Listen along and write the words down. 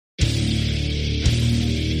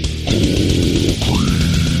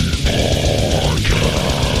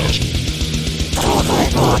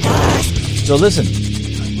So listen,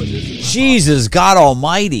 Jesus God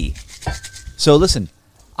Almighty. So listen,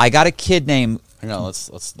 I got a kid named. Hang on, let's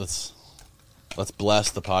bless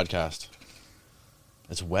the podcast.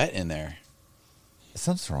 It's wet in there.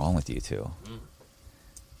 Something's wrong with you two.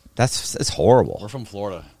 That's horrible. We're from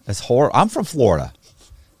Florida. That's horrible. I'm from Florida.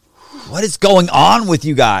 What is going on with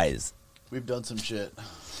you guys? We've done some shit.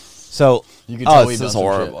 So, You can tell we've this done is some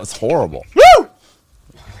horrible. shit. It's horrible. Woo!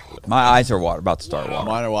 My eyes are about to start watering.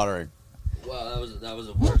 Mine are watering. Wow, that was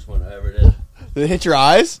the worst one I ever did. Did it hit your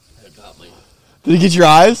eyes? It got me. Did it get your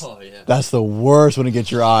eyes? Oh, yeah. That's the worst when it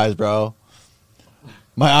gets your eyes, bro.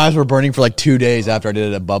 My eyes were burning for like 2 days after I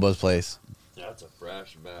did it at Bubba's place. That's a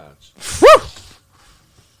fresh match.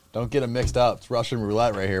 Don't get them mixed up. It's Russian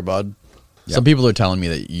roulette right here, bud. Yep. Some people are telling me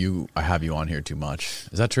that I have you on here too much.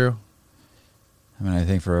 Is that true? I mean, I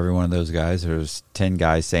think for every one of those guys, there's 10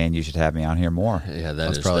 guys saying you should have me on here more. Yeah,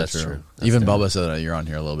 That's probably true. That's Even true. Bubba said that you're on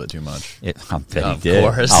here a little bit too much. I bet he Of did.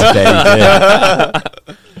 course. I bet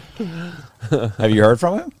he did. Have you heard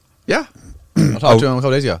from him? Yeah. I talked to him a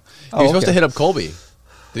couple days ago. He was supposed to hit up Colby.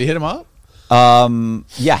 Did he hit him up?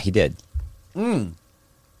 Yeah, he did.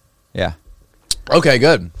 Yeah. Okay,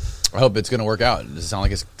 good. I hope it's going to work out. Does it sound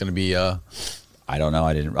like it's going to be... I don't know.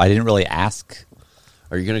 I didn't really ask.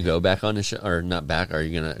 Are you going to go back on the show? Or not back? Are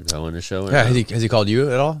you going to go on the show? Or Yeah, no? has he called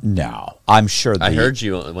you at all? No. I'm sure I heard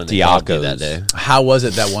you when they called me that day. How was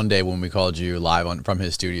it that one day when we called you live from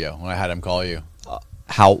his studio, when I had him call you?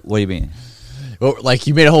 What do you mean? Well, like,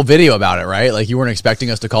 you made a whole video about it, right? Like, you weren't expecting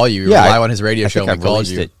us to call you. You were live on his radio show I and we called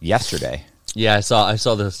released you. it yesterday. Yeah, I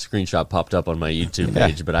saw the screenshot popped up on my YouTube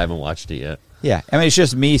page, but I haven't watched it yet. Yeah. I mean, it's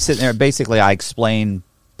just me sitting there. Basically, I explain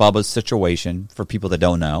Bubba's situation for people that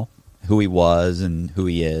don't know who he was and who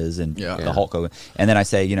he is and the Hulk Hogan. And then I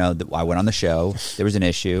say, I went on the show. There was an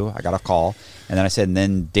issue. I got a call. And then I said, and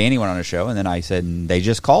then Danny went on a show. And then I said, and they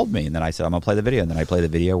just called me. And then I said, I'm going to play the video. And then I play the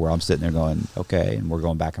video where I'm sitting there going, okay. And we're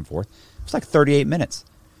going back and forth. It's like 38 minutes.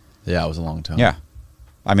 Yeah, it was a long time. Yeah.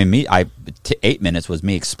 I mean, 8 minutes was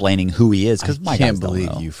me explaining who he is. Because I can't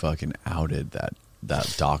believe you fucking outed that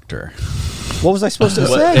doctor. What was I supposed to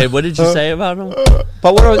say? What did you say about him? But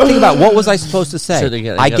think about what was I supposed to say? So they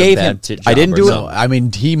got I a gave bad him. tit I didn't job do or it. something. I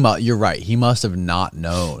mean, you're right. He must have not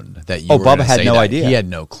known that you. Oh, were Bubba gonna had say no that. idea. He had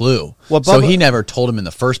no clue. Well, so Bubba- he never told him in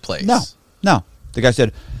the first place. No. The guy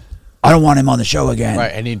said, I don't want him on the show again.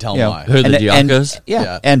 Right, and he didn't tell You him know, why. Who are the Diacos?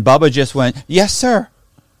 Yeah. And Bubba just went, yes, sir.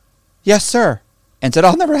 Yes, sir. And said,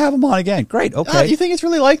 I'll never have him on again. Great. Okay. You think it's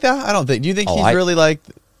really like that? I don't think. Do you think he's really like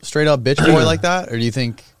straight up bitch boy like that, or do you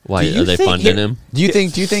think? Why Do you are they think funding him? Do you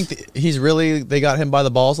think he's really? They got him by the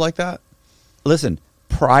balls like that? Listen,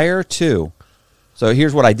 prior to, so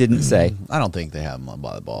here's what I didn't say. I don't think they have him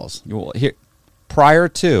by the balls. Well, prior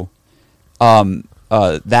to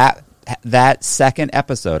that second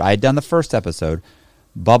episode, I had done the first episode.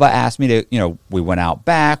 Bubba asked me to, we went out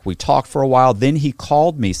back, we talked for a while. Then he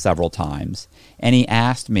called me several times and he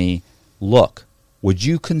asked me, look, would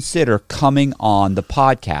you consider coming on the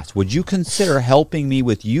podcast? Would you consider helping me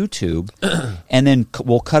with YouTube? And then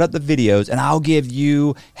we'll cut up the videos and I'll give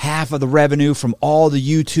you half of the revenue from all the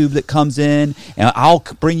YouTube that comes in. And I'll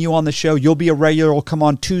bring you on the show. You'll be a regular. We'll come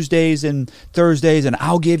on Tuesdays and Thursdays and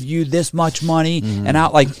I'll give you this much money. Mm-hmm.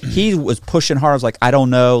 And he was pushing hard. I was like, I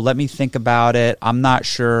don't know. Let me think about it. I'm not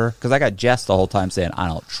sure. Because I got Jess the whole time saying, I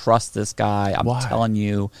don't trust this guy. I'm telling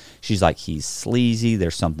you. She's like, he's sleazy.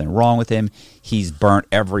 There's something wrong with him. He's burnt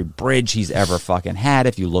every bridge he's ever fucking had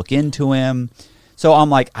if you look into him. So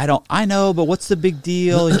I'm like, I know, but what's the big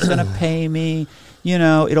deal? He's going to pay me.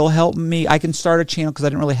 It'll help me. I can start a channel because I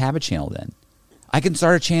didn't really have a channel then. I can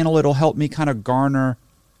start a channel. It'll help me kind of garner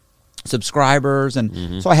subscribers.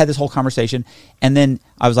 And so I had this whole conversation. And then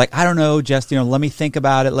I was like, I don't know, Jess, let me think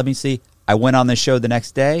about it. Let me see. I went on the show the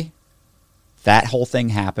next day. That whole thing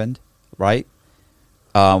happened, right?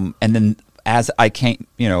 And then as I came,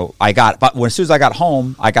 but as soon as I got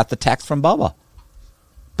home, I got the text from Bubba.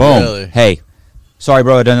 Boom. Really? Hey, sorry,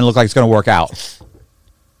 bro. It doesn't look like it's going to work out.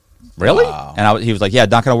 Really? Wow. And he was like, yeah,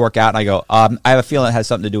 not going to work out. And I go, I have a feeling it has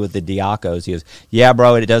something to do with the Diacos. He goes, yeah,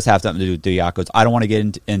 bro, it does have something to do with Diacos. I don't want to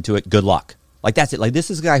get into it. Good luck. Like, that's it. Like, this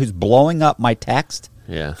is a guy who's blowing up my text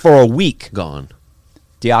for a week. Gone.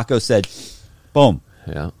 Diaco said, boom.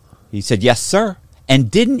 Yeah. He said, yes, sir. And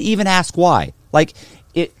didn't even ask why. Like,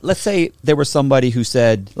 let's say there was somebody who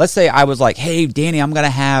said, let's say I was like, hey, Danny, I'm going to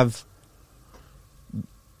have,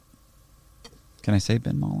 can I say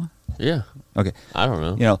Ben Mala? Yeah. Okay. I don't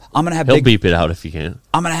know. I'm going to have He'll beep it out if you can.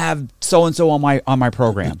 I'm going to have so-and-so on my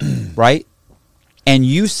program, right? And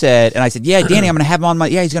you said, and I said, yeah, Danny, I'm going to have him on my,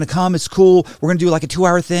 yeah, he's going to come. It's cool. We're going to do like a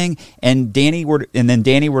 2-hour thing. And Danny were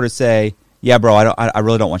to say, yeah, bro, I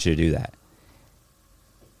really don't want you to do that.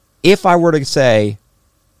 If I were to say,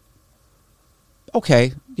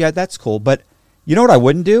 okay, yeah, that's cool. But you know what I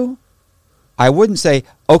wouldn't do? I wouldn't say,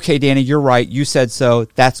 okay, Danny, you're right. You said so.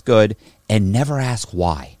 That's good. And never ask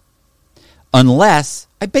why. Unless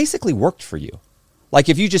I basically worked for you. Like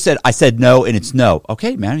if you just said, I said no and it's no.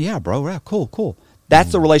 Okay, man. Yeah, bro. Yeah, cool.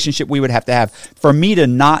 That's the relationship we would have to have. For me to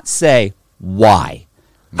not say why.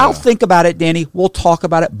 Yeah. I'll think about it, Danny. We'll talk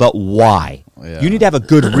about it. But why? Yeah. You need to have a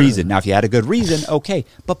good reason. Now, if you had a good reason, okay.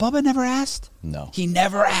 But Bubba never asked. No. He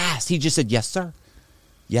never asked. He just said, yes, sir.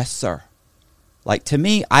 Yes, sir. Like to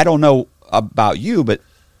me, I don't know about you, but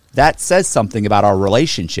that says something about our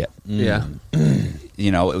relationship. Yeah.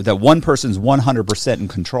 You know, that one person's 100% in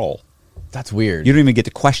control. That's weird. You don't even get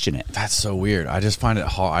to question it. That's so weird. I just find it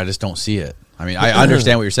hard. I just don't see it. I mean, I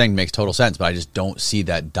understand what you're saying makes total sense, but I just don't see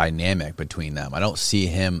that dynamic between them. I don't see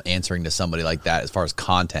him answering to somebody like that as far as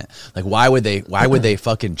content. Like, why would they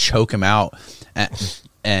fucking choke him out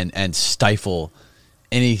and stifle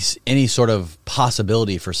any sort of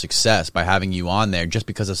possibility for success by having you on there just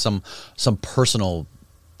because of some personal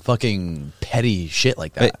fucking petty shit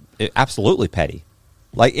like that? Absolutely petty.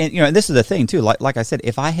 Like, and, you know, and this is the thing too. Like I said,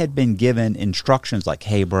 if I had been given instructions like,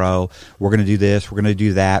 "Hey, bro, we're going to do this, we're going to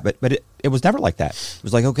do that," but it was never like that. It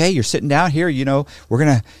was like, "Okay, you're sitting down here, you know, we're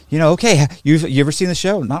gonna, you know, okay, you ever seen the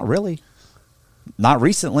show? Not really, not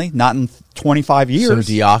recently, not in 25 years." So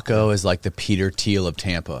Diaco is like the Peter Thiel of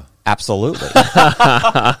Tampa. Absolutely,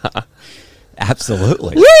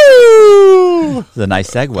 absolutely. Woo! It's a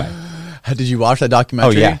nice segue. Did you watch that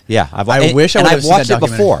documentary? Oh yeah. I wish I would have watched it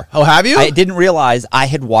before. Oh, have you? I didn't realize I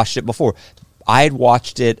had watched it before. I had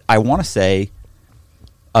watched it, I want to say,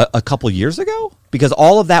 a couple years ago, because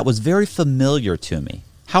all of that was very familiar to me.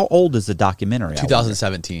 How old is the documentary?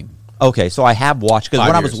 2017. Okay, so I have watched, because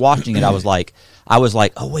when I was years. watching it, I was like,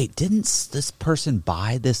 oh wait, didn't this person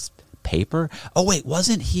buy this paper? Oh wait,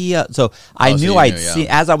 wasn't he? So I knew I'd seen,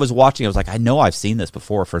 as I was watching, I was like, I know I've seen this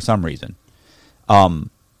before for some reason.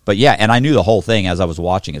 But yeah, and I knew the whole thing as I was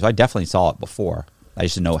watching it, so I definitely saw it before. I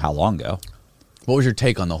just didn't know how long ago. What was your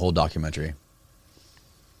take on the whole documentary?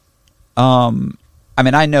 I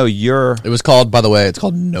mean, I know you're... It was called, by the way, it's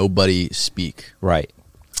called Nobody Speak. Right.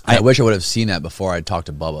 I wish I would have seen that before I talked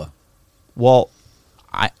to Bubba. Well,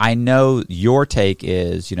 I know your take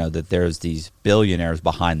is, you know, that there's these billionaires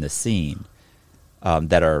behind the scene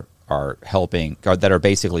that are helping, or that are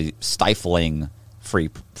basically stifling free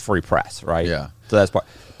press, right? Yeah. So that's part.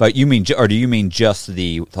 But you mean, or do you mean just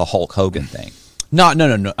the Hulk Hogan thing? No.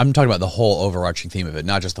 I'm talking about the whole overarching theme of it,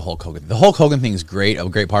 not just the Hulk Hogan. The Hulk Hogan thing is great, a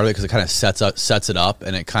great part of it, because it kind of sets it up,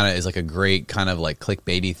 and it kind of is like a great kind of like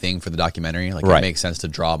clickbaity thing for the documentary. Like, it makes sense to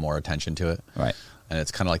draw more attention to it, right? And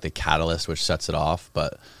it's kind of like the catalyst which sets it off.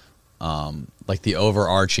 But like the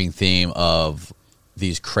overarching theme of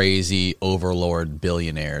these crazy overlord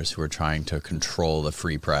billionaires who are trying to control the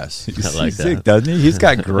free press. I like that. Sick, doesn't he? He's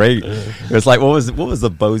got great. It was like, what was the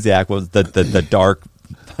Bozak? What was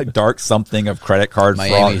the dark something of credit card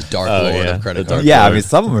Miami's fraud? dark lord of credit card. Yeah, I mean,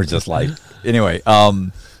 some of them are just like, anyway. Yeah,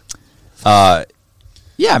 I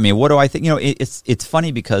mean, what do I think? You know, it's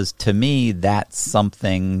funny because to me, that's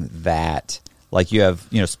something that, like, you have,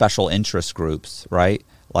 you know, special interest groups, right?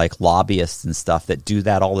 Like lobbyists and stuff that do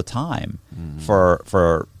that all the time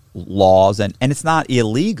for laws, and it's not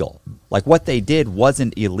illegal. Like, what they did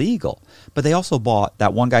wasn't illegal, but they also bought,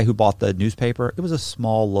 that one guy who bought the newspaper, it was a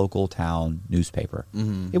small local town newspaper.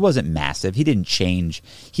 It wasn't massive. He didn't.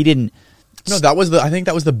 No, I think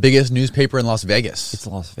that was the biggest newspaper in Las Vegas. It's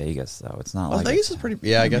Las Vegas, though. It's not Las like Vegas is pretty.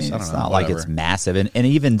 Yeah, I guess I don't know. It's not like it's massive, and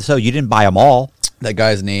even so, you didn't buy them all. That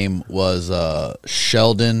guy's name was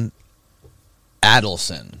Sheldon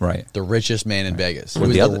Adelson, right? The richest man in Vegas. He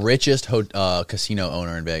was the richest casino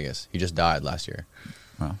owner in Vegas. He just died last year.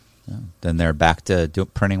 Well, yeah. Then they're back to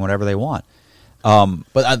printing whatever they want.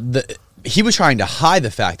 But he was trying to hide the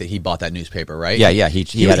fact that he bought that newspaper, right? Yeah. He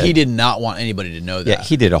did not want anybody to know that. Yeah,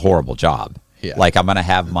 he did a horrible job. Yeah. Like, I'm going to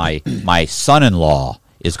have my son-in-law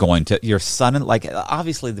is going to, your son, like,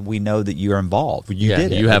 obviously we know that you're involved.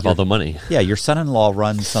 You have all the money. Yeah, your son-in-law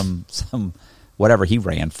runs some whatever he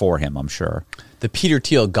ran for him, I'm sure. The Peter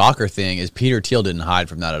Thiel Gawker thing is Peter Thiel didn't hide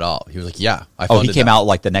from that at all. He was like, yeah, I funded he came out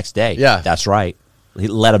like the next day. Yeah. That's right. He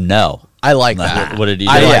let him know. I like that. What did he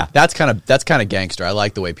do? Yeah. That's kind of gangster. I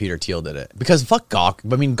like the way Peter Thiel did it, because fuck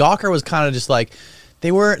Gawker. I mean, Gawker was kind of just like,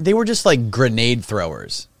 they were just like grenade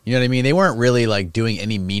throwers. You know what I mean? They weren't really like doing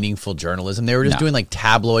any meaningful journalism. They were just doing like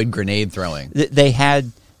tabloid grenade throwing. They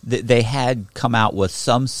had they had come out with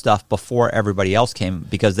some stuff before everybody else came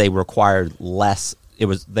because they required less.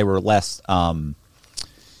 They were less.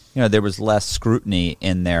 There was less scrutiny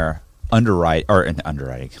in their underwriting,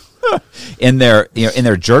 in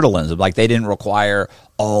their journalism. Like they didn't require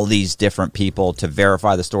all these different people to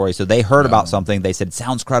verify the story. So they heard about something, they said,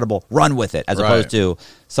 sounds credible, run with it. As opposed to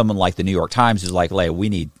someone like the New York Times who's like, we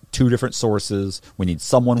need 2 different sources. We need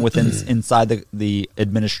someone within inside the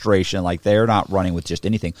administration. Like they're not running with just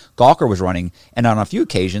anything. Gawker was running, and on a few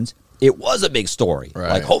occasions, it was a big story. Right.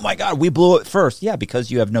 Like, oh my God, we blew it first. Yeah,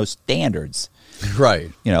 because you have no standards.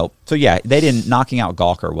 Right. So yeah, knocking out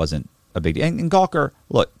Gawker wasn't a big deal. And Gawker,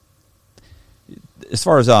 look, as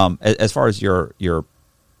far as your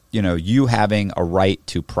you having a right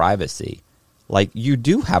to privacy, like you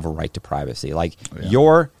do have a right to privacy. Like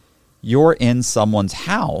you're in someone's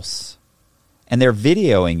house and they're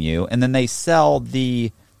videoing you, and then they sell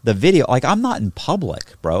the video. Like I'm not in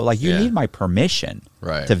public, bro. Like you need my permission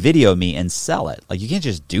to video me and sell it. Like you can't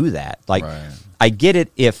just do that. Like I get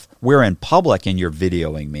it if we're in public and you're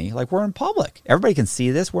videoing me. Like we're in public. Everybody can see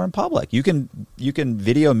this. We're in public. You can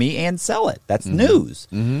video me and sell it. That's news.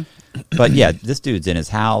 Mm-hmm. But yeah, this dude's in his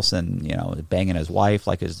house and banging his wife.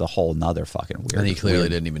 Like it's a whole nother fucking weird. And he clearly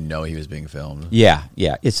didn't even know he was being filmed. Yeah,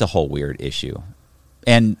 it's a whole weird issue.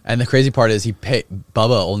 And the crazy part is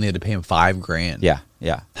Bubba only had to pay him $5,000.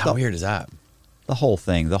 Yeah. How weird is that? The whole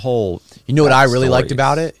thing, You know what I really liked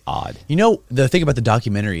about it? Odd. The thing about the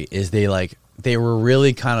documentary is they were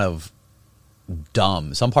really kind of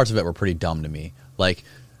dumb. Some parts of it were pretty dumb to me. Like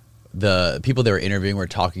the people they were interviewing were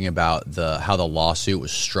talking about how the lawsuit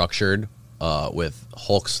was structured with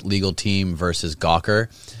Hulk's legal team versus Gawker,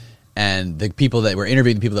 and the people that were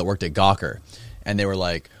interviewing the people that worked at Gawker, and they were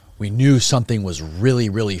like, we knew something was really,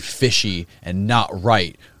 really fishy and not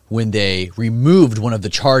right when they removed one of the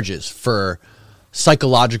charges for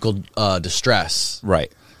psychological distress,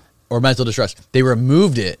 right, or mental distress. They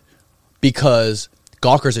removed it because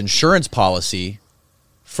Gawker's insurance policy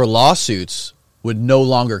for lawsuits would no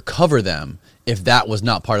longer cover them if that was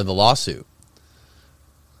not part of the lawsuit.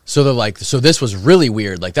 So they're like, so this was really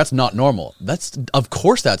weird. Like that's not normal. Of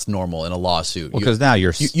course that's normal in a lawsuit. Well, because now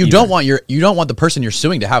you don't want the person you're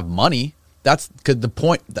suing to have money. That's because the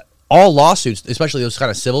point. All lawsuits, especially those kind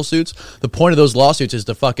of civil suits, the point of those lawsuits is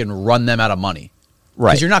to fucking run them out of money.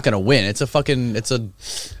 Right. Because you're not going to win. It's a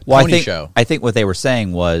pony show. I think what they were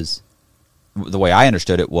saying was, the way I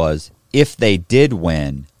understood it was, if they did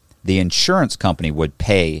win, the insurance company would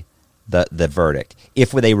pay the verdict.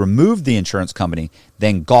 If they removed the insurance company,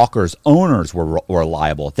 then Gawker's owners were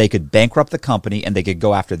liable. They could bankrupt the company and they could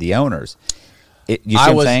go after the owners. You see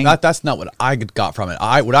what I'm saying? That's not what I got from it.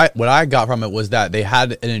 What I got from it was that they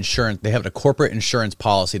had a corporate insurance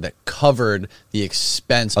policy that covered the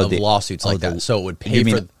expense of lawsuits like that. So it would pay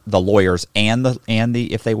for the lawyers and the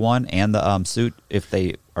if they won, and the suit if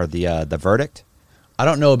they are the verdict. I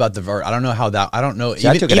don't know about the verdict. I don't know how that. I don't know. See,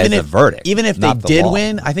 I took it as a verdict. Even if they did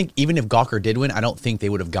win, I think even if Gawker did win, I don't think they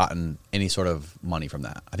would have gotten any sort of money from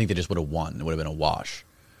that. I think they just would have won. It would have been a wash.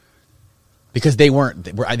 Because they weren't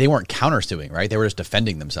countersuing, right? They were just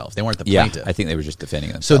defending themselves. They weren't the plaintiff. I think they were just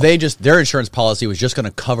defending themselves. So their insurance policy was just going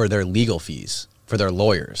to cover their legal fees for their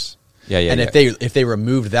lawyers. And if they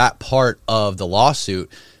removed that part of the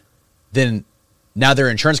lawsuit, then now their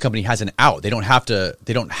insurance company has an out. They don't have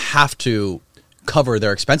to cover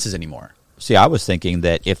their expenses anymore. See, I was thinking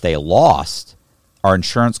that if they lost, our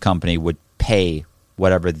insurance company would pay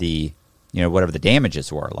whatever the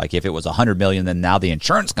damages were. Like if it was $100 million, then now the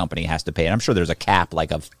insurance company has to pay it. I'm sure there's a cap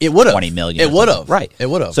like of $20 million. It would have. Right. It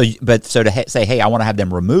would have. So to say, hey, I want to have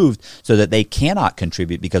them removed so that they cannot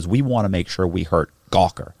contribute because we want to make sure we hurt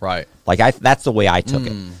Gawker. Right. Like that's the way I took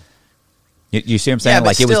it. You see what I'm saying? Yeah,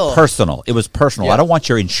 like it was personal. It was personal. Yeah. I don't want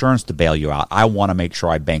your insurance to bail you out. I want to make sure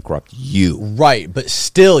I bankrupt you. Right, but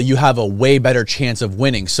still you have a way better chance of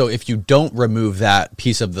winning. So if you don't remove that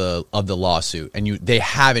piece of the lawsuit and they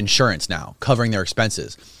have insurance now covering their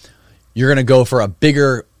expenses, you're going to go for a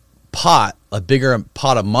bigger pot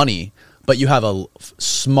of money, but you have a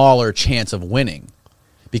smaller chance of winning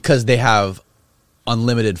because they have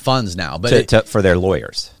unlimited funds now, but for their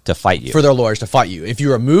lawyers to fight you. For their lawyers to fight you. If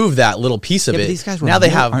you remove that little piece of it, these guys now they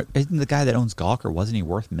have. Isn't the guy that owns Gawker, wasn't he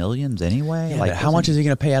worth millions anyway? Yeah, like, how much is he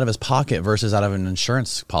going to pay out of his pocket versus out of an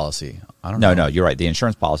insurance policy? I don't know. No, you're right. The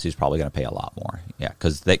insurance policy is probably going to pay a lot more. Yeah,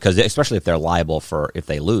 because especially if they're liable if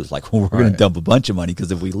they lose, like we're going to dump a bunch of money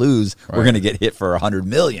because if we lose, we're going to get hit for $100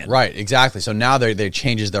 million. Right, exactly. So now they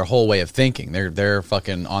changes their whole way of thinking. They're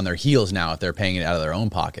fucking on their heels now if they're paying it out of their own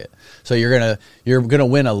pocket. So you're gonna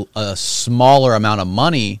win a smaller amount of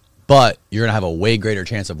money, but you're gonna have a way greater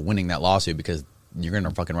chance of winning that lawsuit because you're going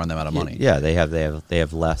to fucking run them out of money. Yeah, they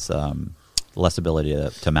have less ability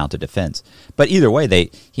to mount a defense. But either way,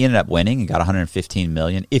 he ended up winning and got 115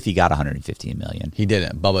 million. If he got 115 million, He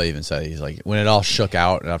didn't. Bubba even said, he's like, when it all shook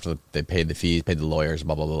out after they paid the fees, paid the lawyers,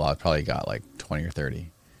 blah blah blah, blah, probably got like 20 or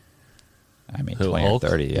 30. I mean, Who, 20 or Hulk?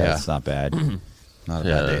 30. Yeah, Yeah. it's not bad. Not a Yeah, bad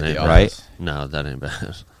day at that the ain't office. right. No, that ain't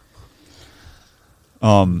bad.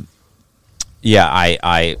 Yeah,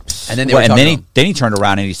 I And then they were and talking then he turned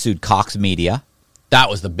around and he sued Cox Media. That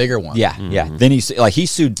was the bigger one. Yeah, yeah. Then he sued like He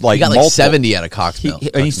got like multiple- 70 out of Cox He, Mill.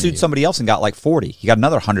 and he sued somebody else and got like 40. He got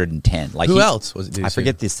another 110. Like Who else did he I sue?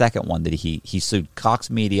 forget the second one that he sued Cox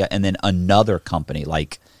Media and then another company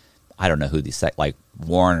like I don't know who like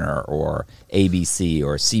Warner or ABC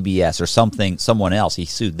or CBS or someone else. He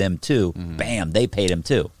sued them too. Bam, they paid him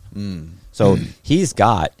too. So he's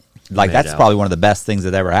got like Made that's out. probably one of the best things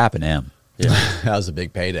that ever happened to him. Yeah. That was a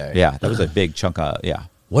big payday. Yeah, that was a big chunk of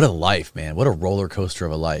What a life, man. What a roller coaster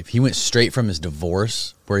of a life. He went straight from his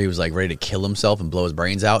divorce, where he was like ready to kill himself and blow his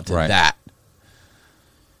brains out, to Right. that.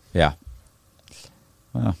 yeah.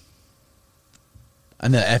 Well,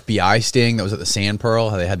 And the FBI sting that was at the Sand Pearl,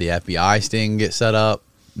 how they had the FBI sting get set up.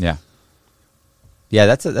 yeah. Yeah,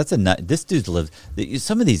 that's a nut. This dude lives.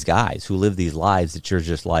 Some of these guys who live these lives that you're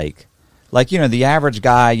just like the average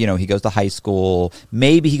guy. He goes to high school.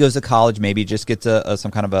 Maybe he goes to college. Maybe he just gets some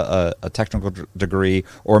kind of a technical degree,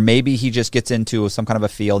 or maybe he just gets into some kind of a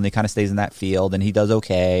field and he kind of stays in that field and he does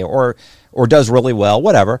okay, or does really well.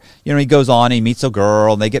 Whatever. He goes on. He meets a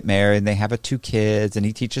girl and they get married and they have 2 kids and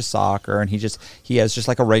he teaches soccer and he has just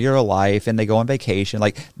like a regular life and they go on vacation.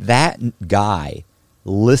 Like that guy.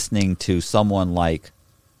 Listening to someone like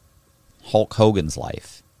Hulk Hogan's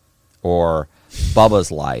life or Bubba's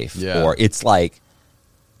life, Yeah. or it's like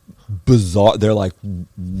bizarre. They're like,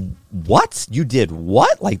 "What? You did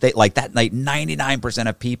what?" Like that. Like 99%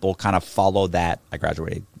 of people kind of follow that. I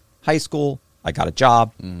graduated high school. I got a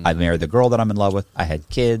job. I married the girl that I'm in love with. I had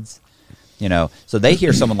kids. So they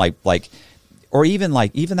hear someone like. Or even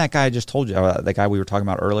that guy I just told you, the guy we were talking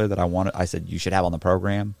about earlier that I said you should have on the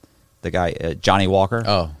program. The guy, Johnny Walker.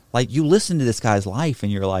 Oh. Like, you listen to this guy's life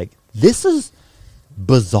and you're like, this is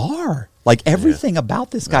bizarre. Like, everything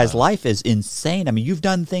about this guy's life is insane. I mean, you've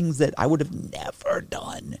done things that I would have never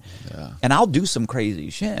done. Yeah. And I'll do some crazy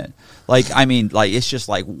shit. Like, I mean, like, it's just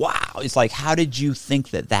like, wow. It's like, how did you think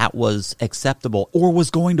that was acceptable or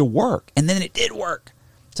was going to work? And then it did work.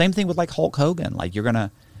 Same thing with, like, Hulk Hogan. Like, I'm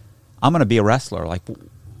going to be a wrestler. Like,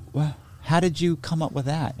 well, how did you come up with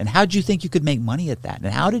that? And how did you think you could make money at that?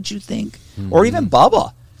 And how did you think, or even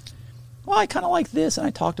Bubba? Well, I kind of like this, and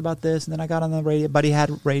I talked about this, and then I got on the radio. Buddy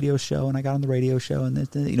had a radio show, and I got on the radio show, and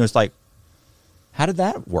it's like, how did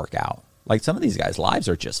that work out? Like some of these guys' lives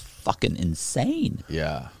are just fucking insane.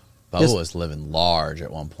 Yeah. Bubba Just- was living large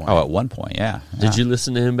at one point. Oh, at one point, yeah. Did you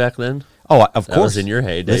listen to him back then? Oh, of That course. was in your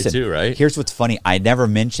heyday too, right? Here's what's funny. I never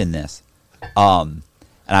mentioned this.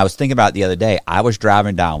 And I was thinking about it the other day. I was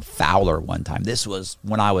driving down Fowler one time. This was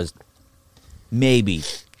when I was maybe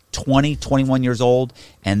 20, 21 years old.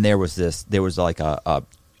 And there was like I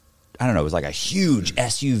don't know, it was like a huge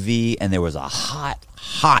SUV. And there was a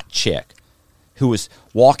hot chick who was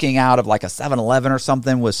walking out of like a 7-Eleven or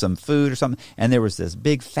something with some food or something. And there was this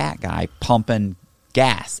big fat guy pumping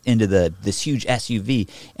gas into this huge SUV.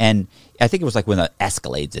 And I think it was like when the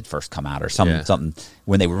Escalades had first come out or something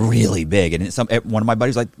when they were really big. And one of my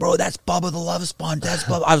buddies was like, bro, that's Bubba the Love Sponge. That's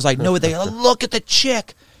Bubba. I was like, no, they look at the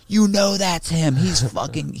chick. You know that's him.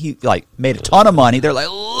 He like made a ton of money. They're like,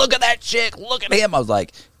 look at that chick. Look at him. I was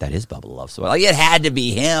like, that is Bubba the Love Sponge. Like, it had to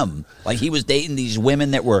be him. Like, he was dating these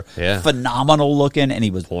women that were phenomenal looking, and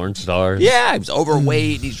he was Porn stars. Yeah, he was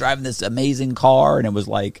overweight. He's driving this amazing car, and it was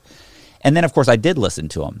like, and then of course I did listen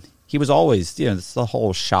to him. He was always, it's the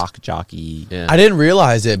whole shock jockey. Yeah. I didn't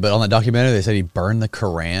realize it, but on the documentary they said he burned the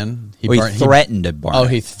Koran. He threatened to burn.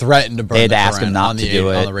 He threatened to burn. They had the to ask Koran him not on to the do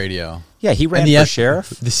it on the radio. Yeah, he ran And for sheriff.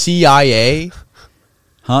 The CIA.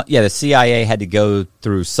 Huh? Yeah, the CIA had to go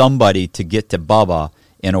through somebody to get to Bubba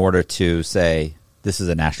in order to say, this is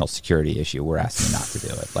a national security issue. We're asking you not to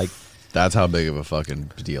do it. Like, That's how big of a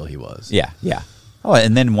fucking deal he was. yeah. Oh,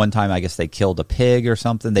 and then one time I guess they killed a pig or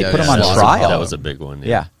something. They Yeah, put him yeah, on yeah. trial. That was a big one.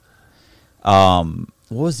 Yeah. What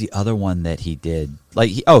was the other one that he did?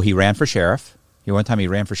 Like, he ran for sheriff. One time he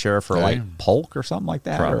ran for sheriff for like Polk or something like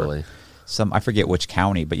that. Probably. Or I forget which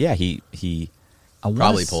county, but yeah, he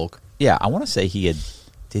Probably Polk. Yeah, I want to say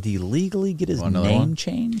did he legally get his Want another name one?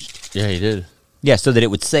 changed? Yeah, he did. Yeah, so that it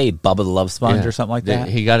would say Bubba the Love Sponge Yeah. or something like that.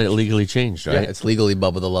 He got it legally changed, Yeah, right? it's legally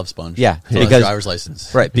Bubba the Love Sponge. Yeah, It's on his because- driver's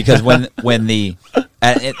license. Right, because when the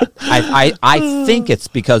I think it's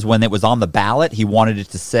because when it was on the ballot, he wanted it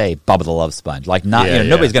to say Bubba the Love Sponge. Like, not Yeah,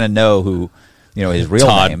 nobody's yeah. going to know who, his real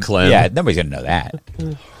Todd name. Clem. Yeah, nobody's going to know that.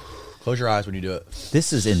 Close your eyes when you do it.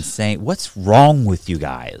 This is insane. What's wrong with you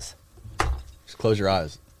guys? Just close your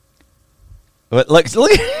eyes. Look.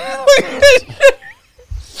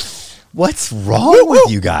 What's wrong with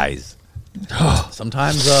you guys?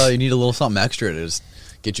 Sometimes you need a little something extra to just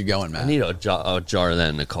get you going, man. I need a jar of that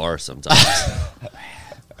in the car sometimes.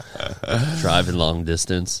 Driving long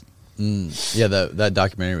distance. Yeah, that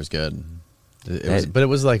documentary was good. But it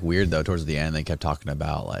was like weird though. Towards the end, they kept talking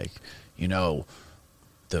about like,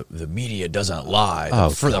 the media doesn't lie.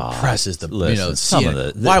 The press is the Listen, some CNN.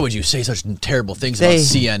 of the- Why would you say such terrible things about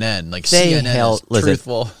CNN? Like CNN is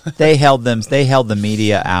truthful. They held the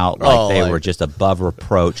media out like they like- were just above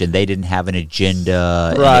reproach, and they didn't have an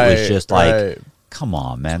agenda. Right, and it was just like, right. come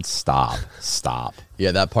on, man, stop.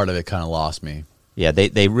 Yeah, that part of it kind of lost me. Yeah,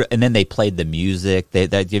 and then they played the music.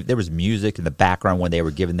 There was music in the background when they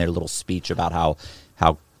were giving their little speech about how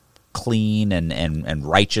clean and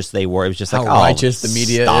righteous they were. It was just How like, righteous the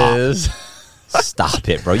media is. Stop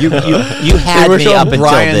it, bro. You had me up until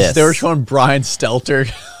this. They were showing Brian Stelter.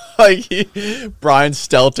 Brian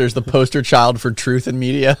Stelter's the poster child for truth in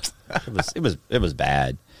media. It was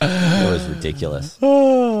bad. It was ridiculous.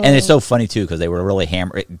 And it's so funny too because they were really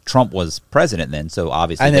hammering. Trump was president then, so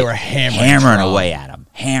obviously And they were hammering Trump. away at him,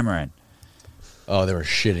 hammering. Oh, they were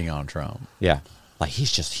shitting on Trump. Yeah, like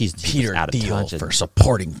he's Peter out of Thiel touch. for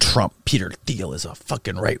supporting Trump. Peter Thiel is a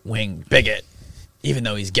fucking right-wing bigot, even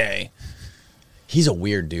though he's gay. He's a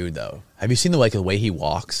weird dude, though. Have you seen the way he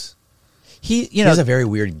walks? He has a very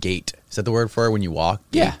weird gait. Is that the word for it when you walk?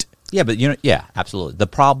 Yeah, Gait. yeah, but absolutely. The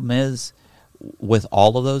problem is with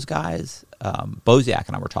all of those guys. Bozak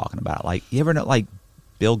and I were talking about, like, you ever know, like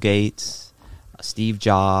Bill Gates, Steve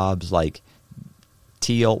Jobs, like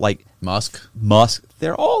Thiel, like Musk.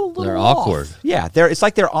 They're all a little They're off. awkward. Yeah, it's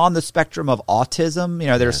like they're on the spectrum of autism.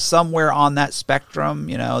 They're somewhere on that spectrum.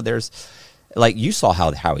 There's like you saw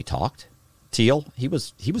how he talked. Thiel, he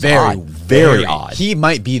was very odd. He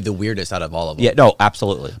might be the weirdest out of all of them. Yeah, no,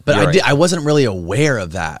 absolutely. But You're right. I wasn't really aware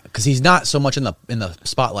of that because he's not so much in the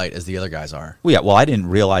spotlight as the other guys are. Well, I didn't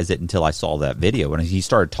realize it until I saw that video when he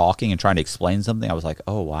started talking and trying to explain something. I was like,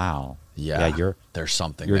 oh wow, There's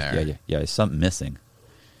something there. Yeah, there's something missing.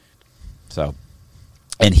 So,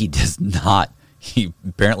 and he does not. He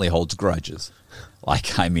apparently holds grudges.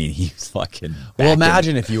 Like, I mean, he's fucking. Well,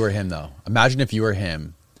 imagine if you were him, though. Imagine if you were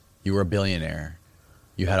him. You were a billionaire.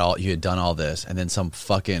 You had done all this, and then some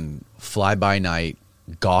fucking fly-by-night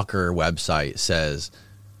Gawker website says,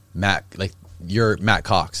 you're Matt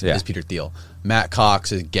Cox is Peter Thiel. Matt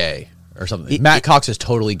Cox is gay or something. Matt Cox is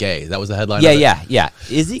totally gay. That was the headline. Yeah.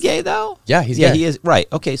 Is he gay though? Yeah, he's gay. He is. Right.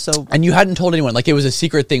 Okay. So, and you hadn't told anyone. Like, it was a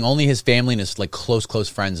secret thing. Only his family and his like close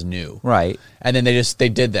friends knew. Right. And then they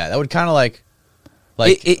did that. That would kind of like.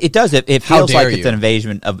 It does. It how feels like dare it's you. an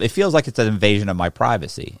invasion of. It feels like it's an invasion of my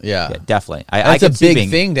privacy. Yeah. Definitely. It's I a could see big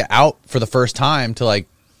thing to out for the first time to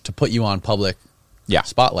put you on public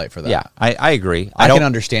spotlight for that. Yeah, I agree. I can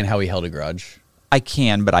understand how he held a grudge. I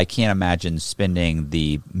can, but I can't imagine spending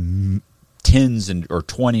the tens or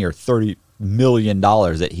 $20 or $30 million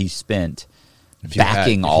that he spent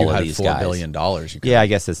backing all of these guys. $4 billion. Yeah, I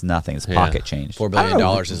guess it's nothing. It's pocket change. $4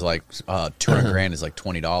 billion is like $200,000 is like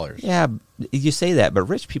 $20. Yeah, you say that, but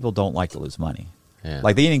rich people don't like to lose money. Yeah.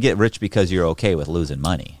 Like, they didn't get rich because you're okay with losing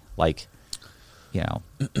money. Like, They're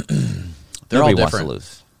nobody all wants to different.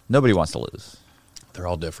 lose. Nobody wants to lose. They're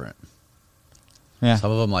all different. Yeah.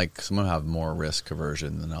 Some of them have more risk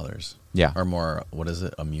aversion than others. Yeah. Or more, what is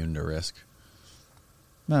it? Immune to risk.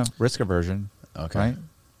 No, risk aversion. Okay. Right?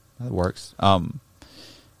 That works.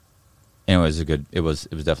 Anyway, it was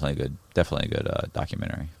definitely a good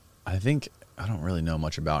documentary. I don't really know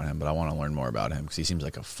much about him, but I want to learn more about him because he seems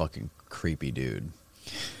like a fucking creepy dude.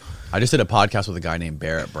 I just did a podcast with a guy named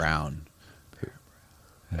Barrett Brown,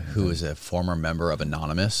 who is a former member of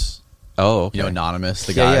Anonymous. Oh, okay. Anonymous,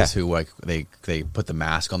 the Yeah, guys who they put the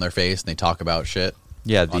mask on their face and they talk about shit.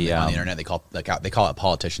 Yeah, on the internet. They call it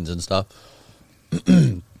politicians and stuff.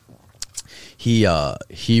 He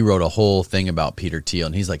wrote a whole thing about Peter Thiel,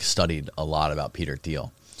 and he's studied a lot about Peter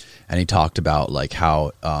Thiel, and he talked about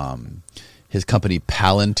how his company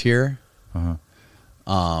Palantir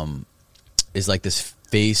is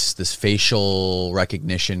this facial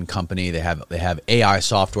recognition company. They have AI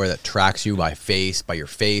software that tracks you by your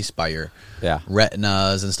face, by your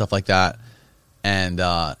retinas and stuff like that. And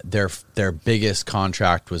their biggest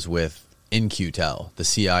contract was with In-Q-Tel, the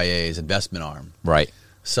CIA's investment arm. Right.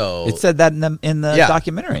 So It said that in the Yeah.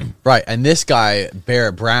 documentary. right, and this guy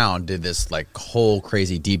Barrett Brown did this like whole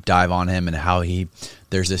crazy deep dive on him and how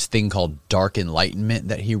there's this thing called dark enlightenment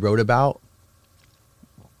that he wrote about.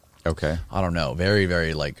 Okay. I don't know, very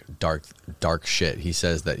very like dark shit. He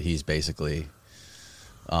says that he's basically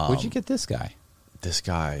Where'd you get this guy? this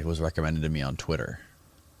guy was recommended to me on Twitter.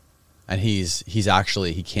 And he's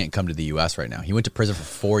actually, he can't come to the U.S. right now. He went to prison for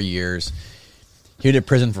 4 years. He went to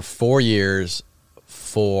prison for 4 years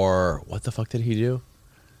for, what the fuck did he do?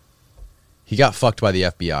 He got fucked by the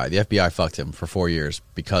FBI. The FBI fucked him for 4 years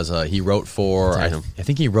because he wrote for, I Damn.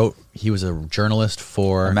 think he was a journalist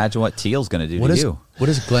for. Imagine what Teal's going to do What to is you. what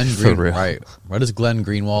is Glenn For Green? real. Right. What is Glenn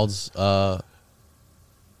Greenwald's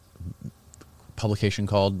publication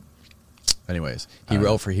called? Anyways, he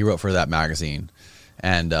wrote for that magazine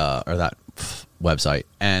and or that website,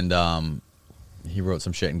 and he wrote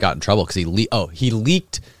some shit and got in trouble because he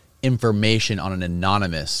leaked information on an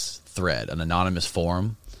anonymous thread, an anonymous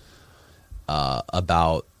forum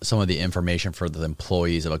about some of the information for the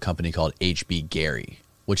employees of a company called HB Gary,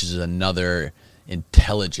 which is another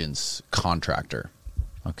intelligence contractor.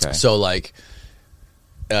 Okay. So like,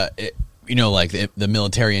 like the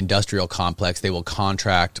military industrial complex, they will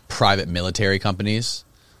contract private military companies,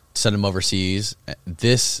 send them overseas.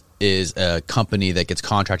 This is a company that gets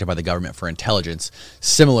contracted by the government for intelligence,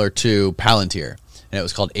 similar to Palantir, and it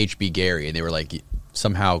was called HB Gary, and they were like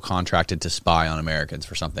somehow contracted to spy on Americans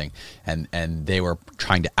for something, and they were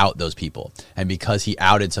trying to out those people. And because he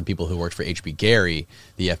outed some people who worked for HB Gary,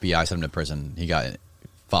 the FBI sent him to prison. He got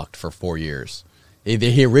fucked for 4 years.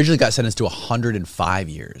 He originally got sentenced to 105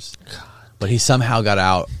 years, but he somehow got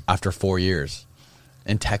out after 4 years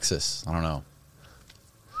in Texas. I don't know.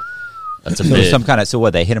 That's a So bit. some kind of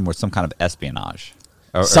what they hit him with some kind of espionage,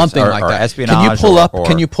 Something like that. Espionage. Can you pull up? or-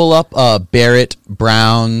 Can you pull up Barrett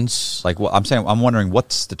Brown's? like? What I'm saying, I'm wondering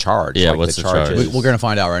what's the charge. Yeah, like what's the charge? is- We're gonna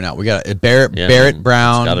find out right now. We got Barrett Yeah, Barrett man,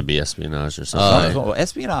 Brown. It's got to be espionage or something. Well,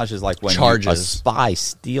 espionage is like when a Charges. spy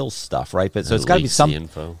steals stuff, right? But so it's got to be Leaks some the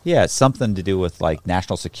info. Yeah, it's something to do with like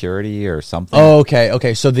national security or something. Oh,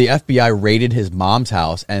 okay. So the FBI raided his mom's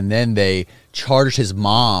house, and then they charged his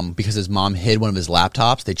mom because his mom hid one of his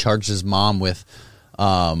laptops. They charged his mom with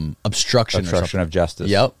obstruction or obstruction something. of justice.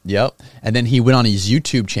 Yep. And then he went on his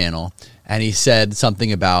YouTube channel and he said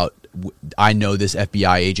something about, I know this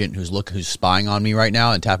FBI agent who's spying on me right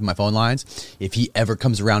now and tapping my phone lines. If he ever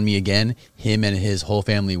comes around me again, him and his whole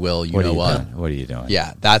family will. What are know you what? doing? What are you doing?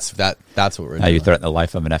 Yeah, that's what we're Now doing. you threaten the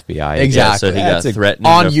life of an FBI agent. Exactly. Yeah, so he That's got a-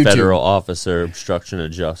 threatening on a YouTube. federal officer, obstruction of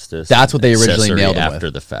justice. That's what they originally accessory nailed him with. after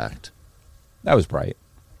the fact. That was bright.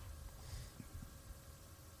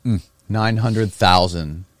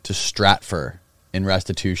 900,000 to Stratfor in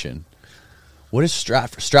restitution. What is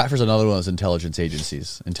Stratfor? Stratfor's another one of those intelligence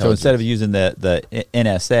agencies. So instead of using the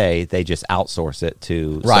NSA, they just outsource it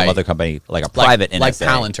to some other company, like a private NSA, like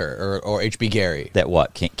Palantir or HB Gary. that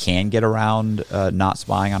what can get around not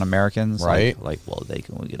spying on Americans, Right. Like well, they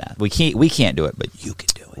can. We can't do it, but you can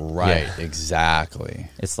do it. Right, exactly.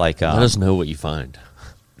 It's like Let us know what you find.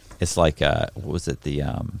 it's like what was it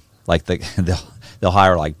they'll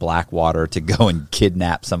hire like Blackwater to go and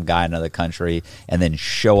kidnap some guy in another country and then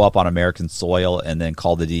show up on American soil and then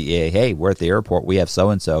call the DEA, hey, we're at the airport, we have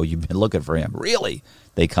so and so, you've been looking for him. Really?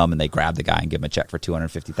 They come and they grab the guy and give him a check for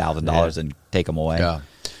 $250,000 and take him away. Yeah.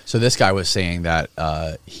 So this guy was saying that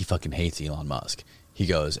he fucking hates Elon Musk. He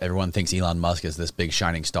goes, everyone thinks Elon Musk is this big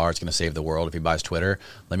shining star. It's going to save the world if he buys Twitter.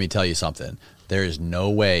 Let me tell you something. There is no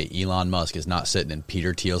way Elon Musk is not sitting in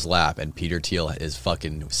Peter Thiel's lap, and Peter Thiel is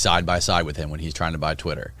fucking side by side with him when he's trying to buy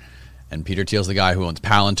Twitter. And Peter Thiel's the guy who owns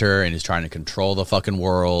Palantir and is trying to control the fucking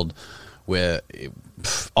world with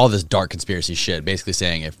all this dark conspiracy shit. Basically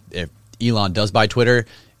saying if Elon does buy Twitter,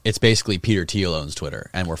 it's basically Peter Thiel owns Twitter,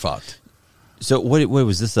 and we're fucked. So what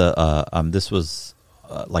was this? This was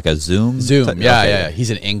like a Zoom? Zoom, yeah, Okay. yeah.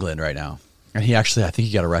 He's in England right now, and I think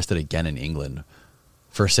he got arrested again in England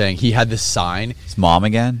for saying he had this sign. His mom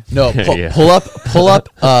again? No, Yeah. pull up.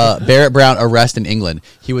 Barrett Brown arrest in England.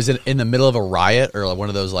 He was in the middle of a riot or like one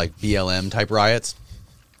of those like BLM type riots,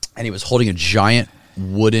 and he was holding a giant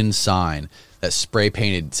wooden sign that spray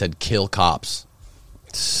painted said "Kill cops."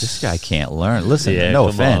 This guy can't learn. Listen, Yeah,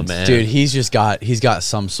 no come on, offense. man. Dude, he's got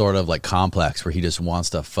some sort of like complex where he just wants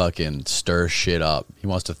to fucking stir shit up. He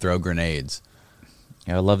wants to throw grenades.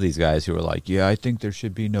 I love these guys who are like, yeah, I think there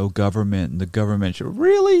should be no government, and the government should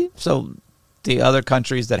really. So the other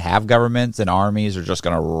countries that have governments and armies are just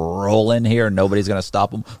going to roll in here, and nobody's going to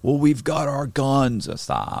stop them. Well, we've got our guns.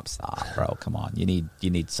 Stop, bro. Come on, you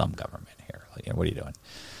need some government here. Like, what are you doing?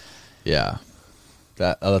 Yeah,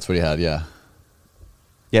 that's what he had. Yeah.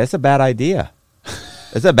 Yeah, it's a bad idea.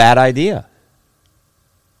 It's a bad idea.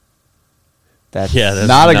 That's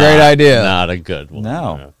not a great idea. Not a good one.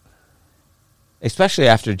 No. Especially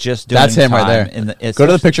after just doing That's him right there. Go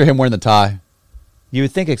to the picture of him wearing the tie. You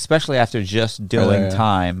would think, especially after just doing yeah.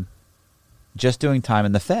 time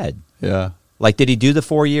in the Fed. Yeah. Like, did he do the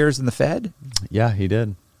 4 years in the Fed? Yeah, he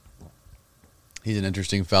did. He's an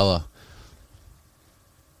interesting fella.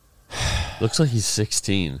 Looks like he's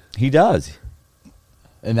 16. He does.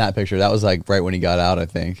 In that picture, that was like right when he got out, I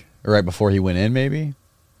think. Or right before he went in, maybe.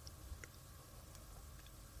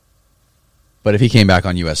 But if he came back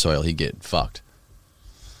on U.S. soil, he'd get fucked.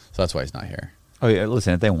 So that's why he's not here. Oh, yeah,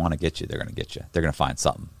 listen, if they want to get you, they're going to get you. They're going to find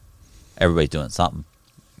something. Everybody's doing something.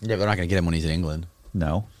 Yeah, but they're not going to get him when he's in England.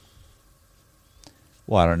 No.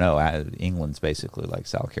 Well, I don't know. England's basically like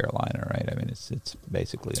South Carolina, right? I mean, it's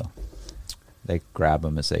basically, they grab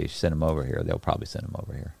him and say, send him over here. They'll probably send him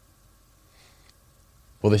over here.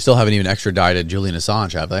 Well, they still haven't even extradited Julian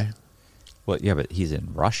Assange, have they? Well, yeah, but he's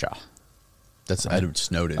in Russia. That's Edward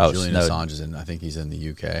Snowden. Oh, Julian Snowden. Assange is in, I think he's in the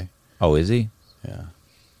UK. Oh, is he? Yeah.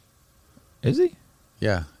 Is he?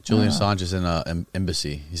 Yeah. Julian Oh. Assange is in an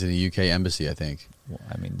embassy. He's in the UK embassy, I think. Well,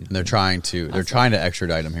 I mean, And they're trying to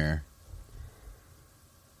extradite him here.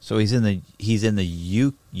 so he's in the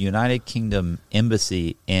United Kingdom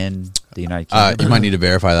embassy in the United Kingdom. You might need to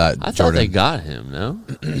verify that, I thought Jordan. they got him. No,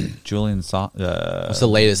 Julian What's the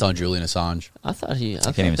latest on Julian Assange? I thought he. I I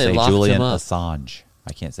thought can't even they say locked Julian him up. Assange.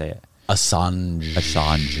 I can't say it.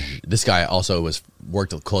 Assange. This guy also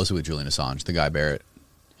worked closely with Julian Assange, the guy Barrett.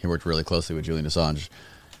 He worked really closely with Julian Assange.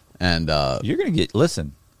 And You're gonna get.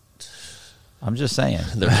 Listen, I'm just saying.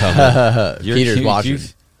 They're coming. Peter's watching.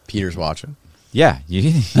 Peter's watching. Yeah,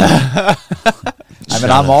 you. I mean,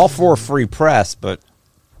 I'm all for free press, but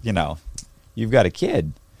you've got a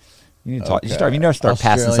kid. You need to talk. Okay. You need to start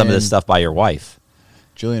passing some of Australian- this stuff by your wife.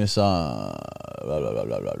 Julian Assange. Blah, blah, blah,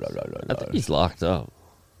 blah, blah, blah, blah, I think he's locked up.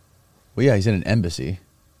 Well, yeah, he's in an embassy.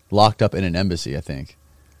 Locked up in an embassy, I think.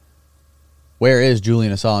 Where is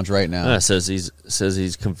Julian Assange right now? It says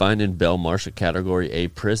he's confined in Belmarsh, Category A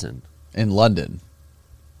prison. In London.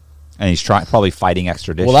 And he's probably fighting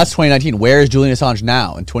extradition. Well, that's 2019. Where is Julian Assange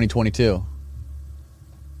now in 2022?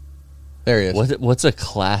 There he is. What's a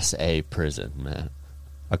Class A prison, man?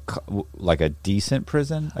 like a decent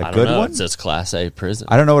prison, a I don't good know. one. It says Class A prison.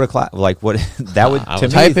 I don't know what a class like. What that would I to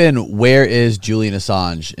would me. Type in where is Julian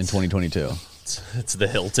Assange in 2022. It's the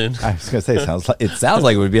Hilton. I was gonna say it sounds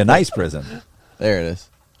like it would be a nice prison, There it is.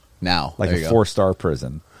 Now, like there a you go. 4-star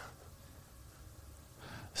prison.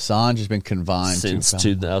 Assange has been confined Since to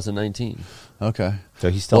 2019. Okay. So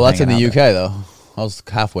he's still. Well, that's in the hanging UK out there. though. I was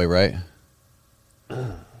halfway right.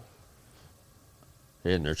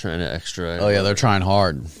 And they're trying to extradite. Oh yeah, they're trying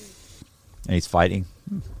hard. And he's fighting.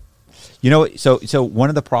 So one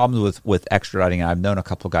of the problems with extraditing, and I've known a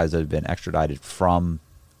couple of guys that have been extradited from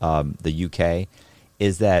the UK,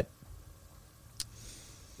 is that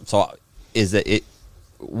it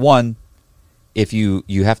one, if you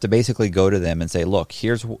have to basically go to them and say, look,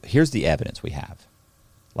 here's the evidence we have.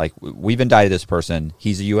 Like, we've indicted this person.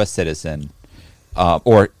 He's a U.S. citizen,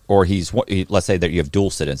 or let's say that you have dual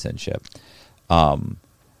citizenship,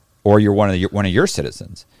 or you're one of your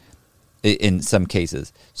citizens. In some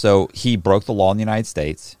cases. So he broke the law in the United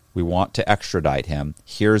States. We want to extradite him.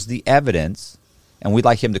 Here's the evidence, and we'd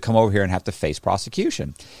like him to come over here and have to face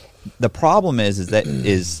prosecution. The problem is that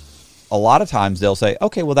a lot of times they'll say,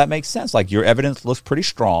 okay, well, that makes sense. Like, your evidence looks pretty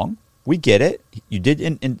strong. We get it. You did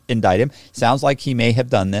indict him. Sounds like he may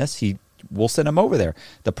have done this. We'll send him over there.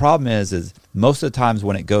 The problem is most of the times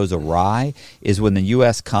when it goes awry is when the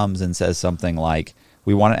U.S. comes and says something like,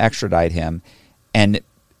 we want to extradite him, and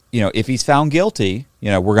if he's found guilty,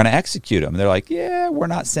 we're going to execute him. And they're like, yeah, we're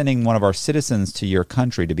not sending one of our citizens to your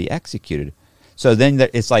country to be executed. So then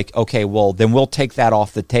it's like, okay, well, then we'll take that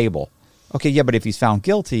off the table. Okay, yeah, but if he's found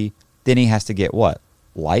guilty, then he has to get what?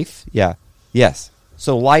 Life? Yeah. Yes.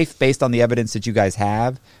 So life, based on the evidence that you guys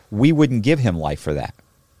have, we wouldn't give him life for that.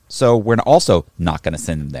 So we're also not going to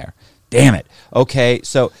send him there. Damn it. Okay,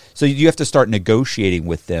 so you have to start negotiating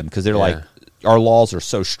with them because they're like, our laws are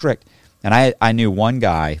so strict. And I knew one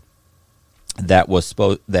guy that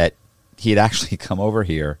that he had actually come over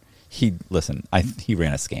here. He ran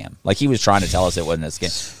a scam. Like, he was trying to tell us it wasn't a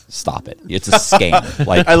scam. Stop it. It's a scam.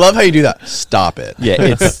 Like, I love how you do that. Stop it. yeah,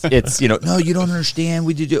 it's no, you don't understand.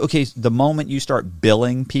 We did okay. The moment you start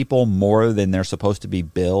billing people more than they're supposed to be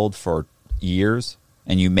billed for years,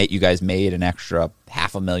 and you guys made an extra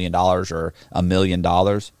 $500,000 or $1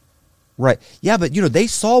 million. Right. Yeah, but they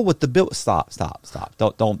saw what the bill. Stop.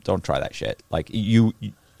 Don't try that shit. Like, you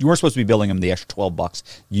weren't supposed to be billing them the extra $12.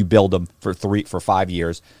 You billed them for 5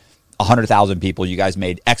 years. 100,000 people. You guys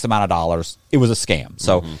made X amount of dollars. It was a scam.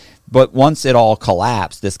 So, but once it all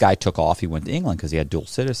collapsed, this guy took off. He went to England because he had dual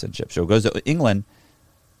citizenship. So he goes to England.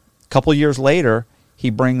 A couple years later, he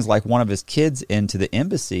brings like one of his kids into the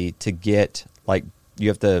embassy to get like, you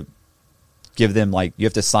have to give them like, you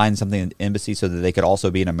have to sign something in the embassy so that they could also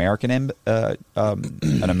be an American, an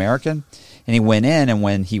American. And he went in, and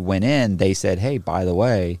when he went in, they said, hey, by the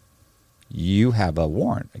way, you have a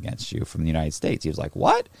warrant against you from the United States. He was like,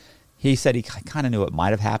 what? He said he kind of knew it might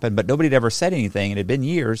have happened, but nobody had ever said anything. It had been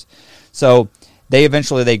years. So they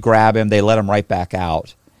grab him, they let him right back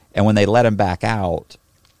out. And when they let him back out,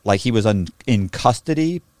 like he was in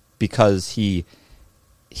custody because he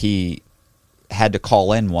had to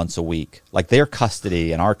call in once a week. Like their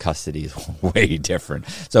custody and our custody is way different.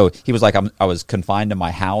 So he was like, I was confined to my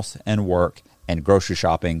house and work and grocery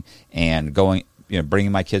shopping and going,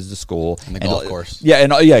 bringing my kids to school. And the golf course. Yeah,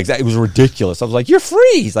 exactly. It was ridiculous. I was like, you're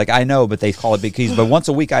free. He's like, I know, but they call it big keys. But once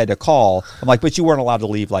a week I had to call. I'm like, but you weren't allowed to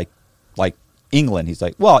leave like England. He's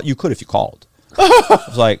like, well, you could if you called. I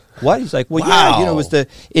was like, what? He's like, well, wow. Yeah,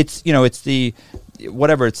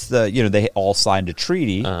 they all signed a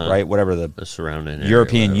treaty, right? Whatever the surrounding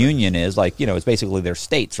European Union is, like, it's basically their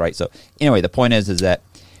states, right? So anyway, the point is that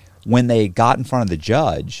when they got in front of the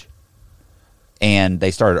judge and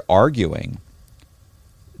they started arguing,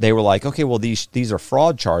 they were like, okay, well, these are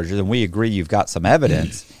fraud charges, and we agree you've got some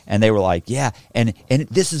evidence. And they were like, yeah, and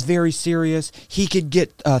this is very serious. He could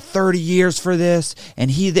get 30 years for this. And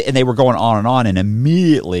they were going on, and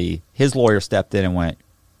immediately his lawyer stepped in and went,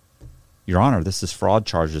 Your Honor, this is fraud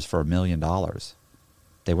charges for $1 million.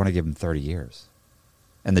 They want to give him 30 years.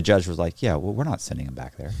 And the judge was like, yeah, well, we're not sending him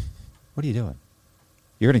back there. What are you doing?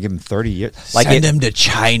 You're going to give him 30 years? Send him to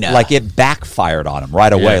China. Like it backfired on him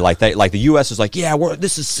right away. Yeah. Like the U.S. was like, yeah,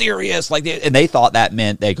 this is serious. And they thought that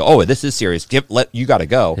meant they go, oh, this is serious. You got to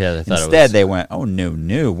go. Yeah, they thought Instead, they went, oh,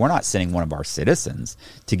 no, we're not sending one of our citizens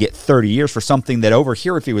to get 30 years for something that over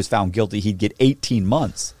here, if he was found guilty, he'd get 18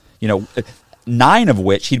 months. 9 of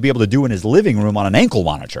which he'd be able to do in his living room on an ankle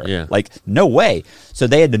monitor. Yeah. Like, no way. So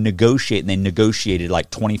they had to negotiate, and they negotiated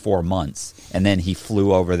like 24 months. And then he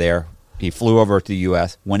flew over there. He flew over to the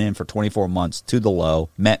U.S., went in for 24 months to the low,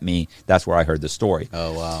 met me. That's where I heard the story.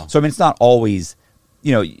 Oh, wow. So, I mean, it's not always,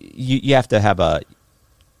 you have to have and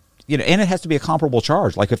it has to be a comparable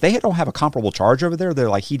charge. Like, if they don't have a comparable charge over there,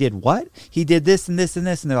 they're like, he did what? He did this and this and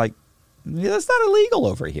this. And they're like, that's not illegal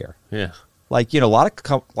over here. Yeah. Like, a lot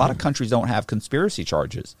of countries don't have conspiracy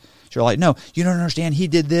charges. So you're like, no, you don't understand. He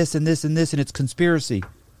did this and this and this, and it's conspiracy.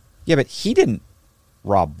 Yeah, but he didn't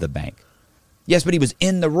rob the bank. Yes, but he was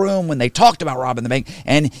in the room when they talked about robbing the bank,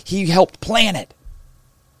 and he helped plan it.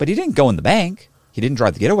 But he didn't go in the bank. He didn't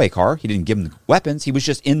drive the getaway car. He didn't give them the weapons. He was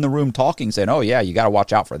just in the room talking, saying, oh, yeah, you got to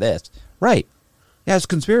watch out for this. Right. Yeah, it's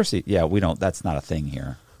conspiracy. Yeah, that's not a thing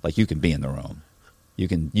here. Like, you can be in the room. You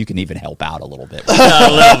can even help out a little bit. A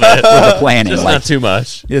little bit. With the planning. Just not too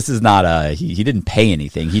much. This is not he didn't pay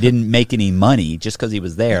anything. He didn't make any money just because he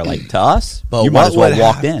was there. Like, to us, But you might as well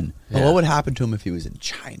walked in. But what would happen to him if he was in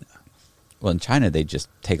China? Well, in China, they just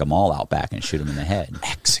take them all out back and shoot them in the head.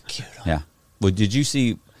 Execute him. Yeah. Well, did you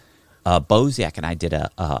see Boziak and I did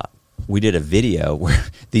we did a video where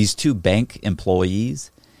these 2 bank employees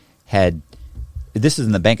this is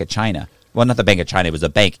in the Bank of China. Well, not the Bank of China. It was a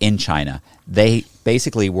bank in China. They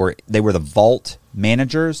basically were the vault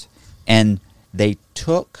managers, and they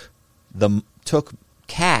took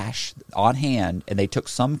cash on hand, and they took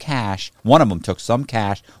some cash. One of them took some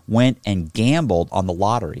cash, went and gambled on the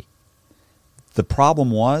lottery. The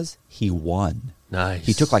problem was he won. Nice.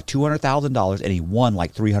 He took like $200,000 and he won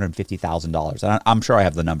like $350,000. And I'm sure I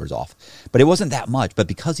have the numbers off, but it wasn't that much. But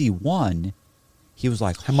because he won, he was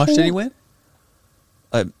like, how much did he win?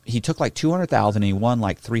 He took like $200,000 and he won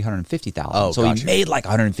like $350,000. Oh, so gotcha. he made like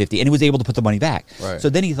 $150,000 and he was able to put the money back. Right. So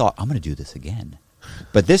then he thought, I'm going to do this again.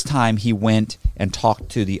 But this time he went and talked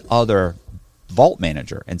to the other vault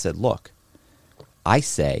manager and said, look, I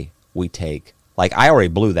say we take, like, I already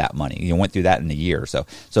blew that money. Went through that in a year or so.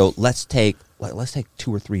 So let's take $2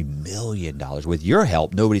 or $3 million. With your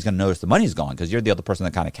help, nobody's going to notice the money's gone because you're the other person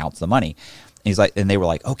that kind of counts the money. And he's like, and they were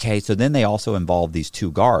like, okay. So then they also involved these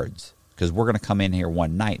 2 guards because we're going to come in here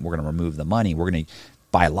one night and we're going to remove the money. We're going to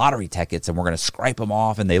buy lottery tickets and we're going to scrape them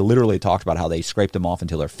off. And they literally talked about how they scraped them off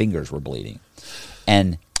until their fingers were bleeding.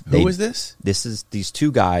 And who was this? This is these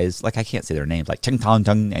 2 guys. Like, I can't say their names. Like Cheng Tong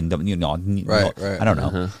Tong and Right. I don't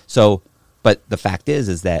know. So. But the fact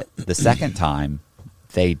is that the second time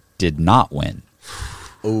they did not win.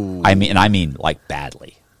 Ooh. I mean like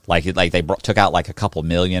badly. Like they took out like a couple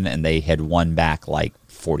million and they had won back like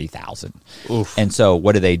 40,000. And so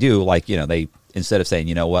what do? Like, they instead of saying,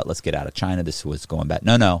 you know what, let's get out of China. This was going bad.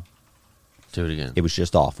 No. Do it again. It was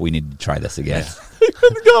just off. We need to try this again.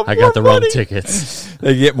 I got the wrong tickets.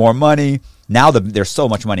 They get more money. Now there's so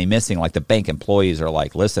much money missing. Like the bank employees are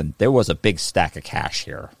like, listen, there was a big stack of cash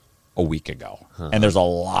here a week ago, and there's a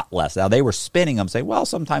lot less. Now they were spinning them, saying, well,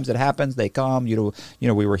 sometimes it happens. They come, you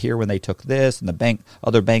know, we were here when they took this, and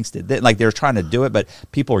other banks did this. Like they're trying to do it, but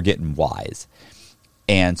people are getting wise.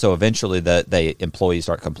 And so eventually the employees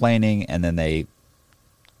start complaining, and then they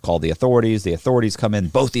call the authorities. The authorities come in.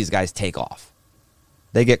 Both these guys take off.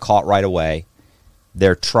 They get caught right away.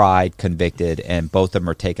 They're tried, convicted, and both of them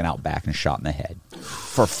are taken out back and shot in the head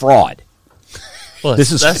for fraud. Well,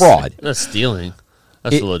 This is fraud. That's stealing.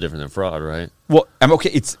 That's a little different than fraud, right? Well, I'm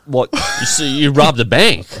okay. You robbed a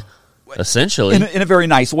bank, essentially. in a very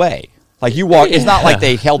nice way. Like you walk, it's not like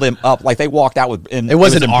they held him up. Like they walked out with. It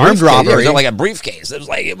wasn't an armed robbery. It was like a briefcase.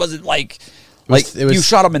 It wasn't like you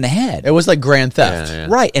shot him in the head. It was like grand theft. Yeah.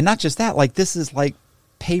 Right, and not just that. Like this is like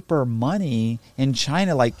paper money in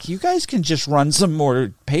China. Like you guys can just run some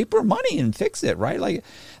more paper money and fix it, right? Like,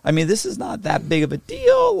 I mean, this is not that big of a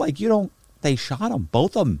deal. Like they shot them,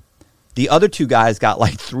 both of them. The other two guys got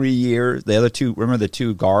like 3 years. The other two, remember the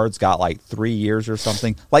two guards got like 3 years or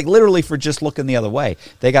something. Like literally for just looking the other way.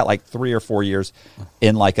 They got like 3 or 4 years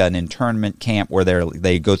in like an internment camp where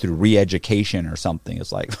they go through re-education or something.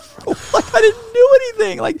 It's like I didn't do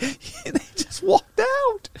anything. Like they just walked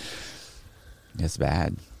out. It's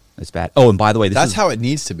bad. It's bad. Oh, and by the way, That's how it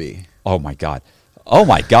needs to be. Oh my god.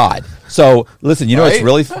 So listen, you know Right? it's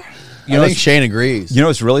really. I think Shane agrees. You know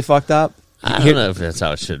what's really fucked up. I don't know if that's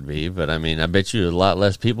how it should be, but I mean, I bet you a lot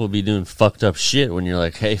less people would be doing fucked up shit when you're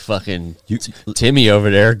like, hey, fucking Timmy over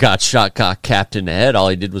there got capped in the head. All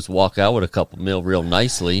he did was walk out with a couple mil real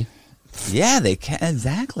nicely. Yeah, they can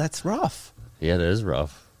exactly. That's rough. Yeah, that is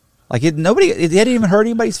rough. Like it didn't even hurt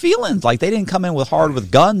anybody's feelings. Like they didn't come in with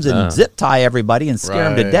guns and zip tie everybody and scare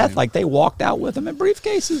them to Right. death. Like they walked out with them in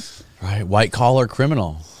briefcases. Right, white collar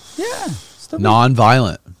criminal, Yeah,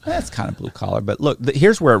 non-violent. That's kind of blue collar. But look,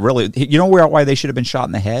 here's where it really. You know why they should have been shot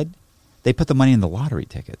in the head? They put the money in the lottery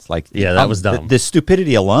tickets. Like Yeah, that was dumb. The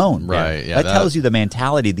stupidity alone, Right, yeah, that tells you the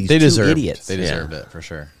mentality of these They two deserved. idiots. They deserved it for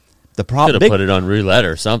sure. The Could problem. have put it on roulette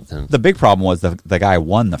or something. The big problem was the guy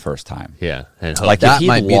won the first time. Yeah, and Like That if he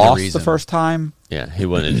might be the lost the reason. first time, yeah, he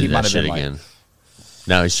wouldn't He do might that have been shit like- again.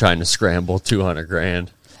 Now he's trying to scramble $200,000. and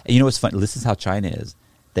you know what's funny? This is how China is.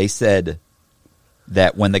 They said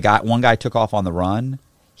that when one guy took off on the run,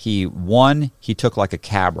 he took like a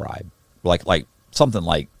cab ride, like something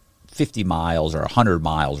like 50 miles or 100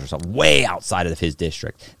 miles or something, way outside of his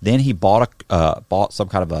district. Then he bought some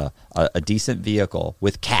kind of a decent vehicle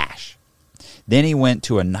with cash. Then he went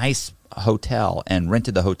to a nice hotel and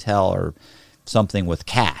rented the hotel or something with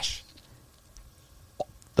cash.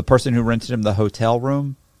 The person who rented him the hotel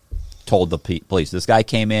room told the police, this guy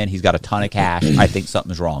came in, he's got a ton of cash, I think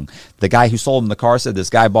something's wrong. The guy who sold him the car said, this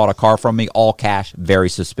guy bought a car from me, all cash, very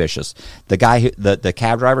suspicious. The guy, the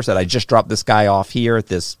cab driver said, I just dropped this guy off here at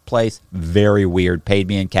this place, very weird, paid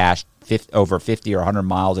me in cash, over 50 or 100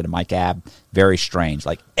 miles into my cab, very strange.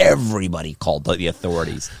 Like everybody called the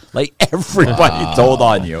authorities. Like everybody told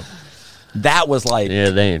on you. That was like, Yeah,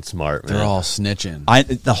 they ain't smart, man. They're all snitching.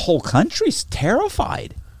 the whole country's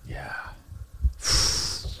terrified. Yeah,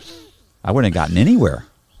 I wouldn't have gotten anywhere.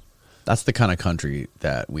 that's the kind of country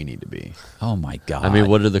that we need to be. Oh my God. I mean,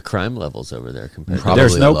 what are the crime levels over there compared to? Probably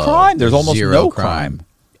There's no low. crime. There's almost Zero no crime.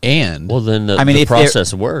 And Well, then I mean, the if there-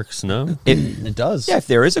 process works, no? it does. Yeah, if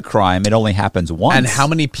there is a crime, it only happens once. And how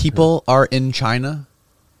many people are in China?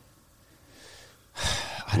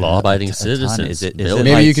 Law-abiding A ton. citizens. Is it Billions.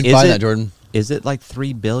 Maybe like- you can is find it- that, Jordan. Is it like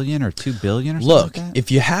 3 billion or 2 billion or something Look, like that?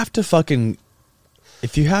 if you have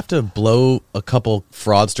to blow a couple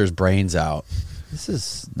fraudsters' brains out This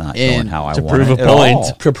is not in- going how I to want prove it a at point.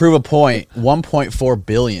 all. to prove a point, 1.4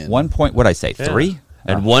 billion. 1 point, what'd I say, 3?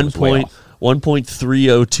 And Oh, I was way off.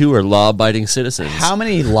 1.302 are law-abiding citizens. How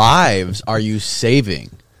many lives are you saving?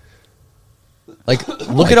 Like,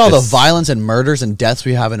 look at all the this. violence and murders and deaths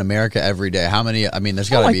we have in America every day. How many? I mean, there's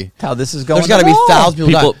got to like be. how this is going. There's got to at be all. thousands of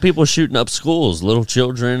people. people shooting up schools, little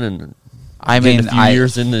children, and I getting mean, a few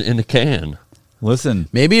years in the can. listen,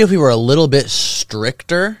 Maybe if we were a little bit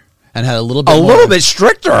stricter and had a little bit a more, little bit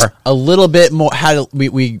stricter. a little bit more, had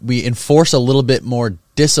we enforce a little bit more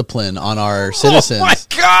discipline on our citizens, Oh my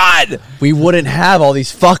God! we wouldn't have all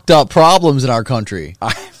these fucked up problems in our country.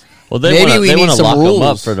 Well, they Maybe want we to need some lock them up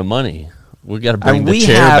rules. for the money. We got to bring And the we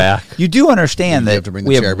chair have, back. You do understand You that have to bring the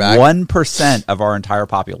we chair have back? 1% of our entire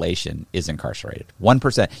population is incarcerated.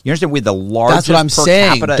 1%. You understand? We're the largest. That's what I'm per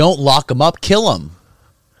saying. capita- Don't lock them up. Kill them.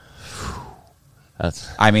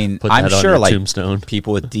 I mean, Put I'm that on sure your like tombstone.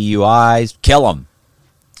 people with DUIs, kill them.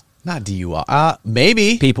 Not DUI.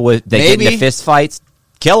 Maybe. People with they get into fist fights,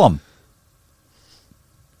 kill them.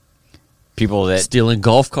 People that Stealing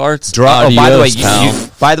golf carts. Oh, by the way, Adios,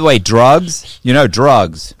 pal. drugs. You know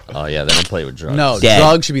drugs. Oh yeah, they don't play with drugs. No, Dead.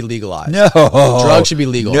 drugs should be legalized. No, Drugs should be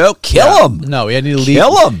legal. No, kill them. No, we need to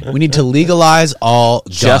Kill 'em. We need to legalize all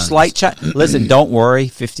guns. Just like China. Listen, don't worry.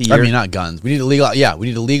 50 years. I mean, not guns. We need to legalize. Yeah, we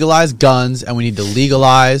need to legalize guns, and we need to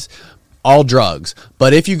legalize all drugs.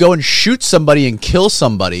 But if you go and shoot somebody and kill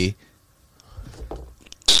somebody,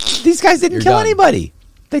 these guys didn't You're kill done. anybody.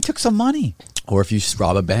 They took some money. or if you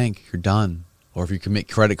rob a bank, you're done. Or if you commit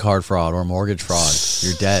credit card fraud or mortgage fraud,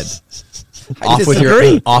 you're dead. I With your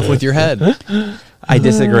disagree. off with your head. I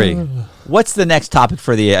disagree. What's the next topic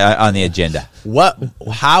for the on the agenda?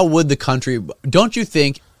 How would the country? Don't you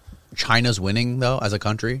think China's winning though as a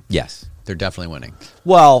country? Yes. They're definitely winning.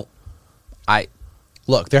 Well,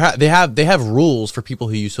 Look, they have rules for people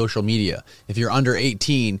who use social media. If you're under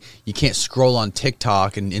 18, you can't scroll on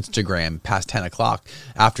TikTok and Instagram past 10 o'clock.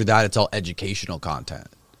 After that, it's all educational content.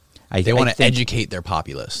 They want to educate their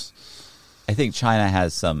populace. I think China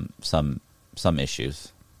has some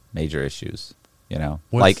issues, major issues. You know,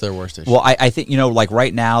 What's their worst issue? Well, I think like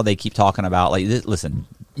right now they keep talking about like listen,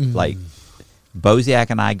 like Boziak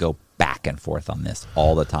and I go back and forth on this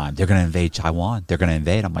all the time. They're going to invade Taiwan. They're going to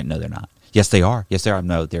invade. I'm like, no, they're not. Yes, they are. Yes, they are.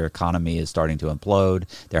 No, their economy is starting to implode.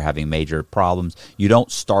 They're having major problems. You don't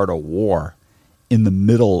start a war in the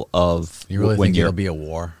middle of You really when think you're it'll be a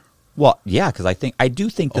war? well, yeah, because I do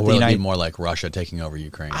think that Or the will it United be more like Russia taking over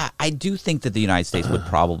Ukraine? I do think that the United States would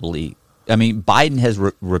probably. I mean, Biden has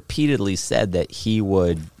repeatedly said that he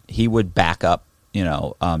would back up,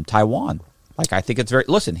 Taiwan. Like I think it's very.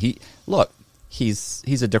 Listen, he's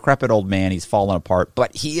a decrepit old man. He's fallen apart,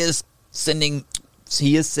 but he is sending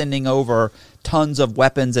over tons of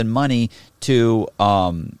weapons and money to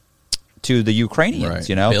the Ukrainians.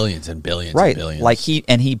 Right. Billions and billions right? and billions. Like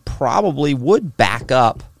he probably would back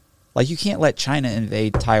up. Like you can't let China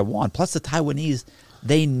invade Taiwan. Plus the Taiwanese,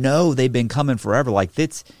 they know they've been coming forever. Like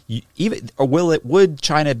would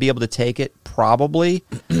China be able to take it? Probably,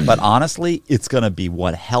 but honestly, it's going to be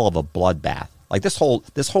one hell of a bloodbath. Like this whole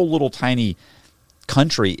little tiny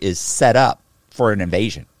country is set up for an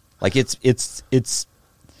invasion. Like it's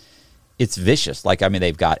vicious. Like I mean,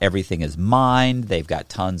 they've got everything is mined. They've got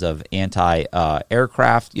tons of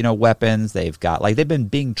anti-aircraft, weapons. They've been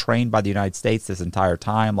being trained by the United States this entire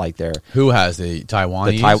time. Like Who has the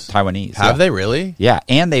Taiwanese? Taiwanese. Have they really? Yeah,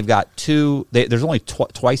 and they've got two. There's only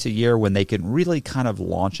twice a year when they can really kind of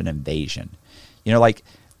launch an invasion.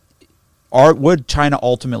 Would China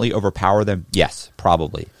ultimately overpower them? Yes,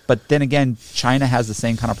 probably. But then again, China has the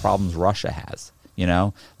same kind of problems Russia has.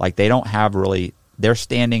 Like they don't have really their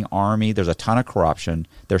standing army. There's a ton of corruption.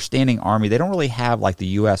 Their standing army, they don't really have like the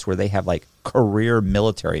U.S. where they have like career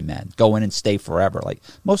military men go in and stay forever. Like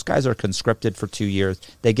most guys are conscripted for 2 years.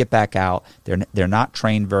 They get back out. They're not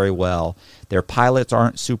trained very well. Their pilots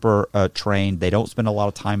aren't super trained. They don't spend a lot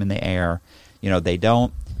of time in the air. They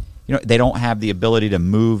don't have the ability to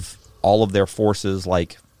move all of their forces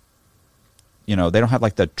like, they don't have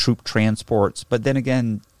like the troop transports. But then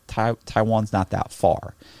again, Taiwan's not that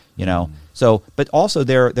far, So, but also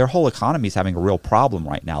their whole economy is having a real problem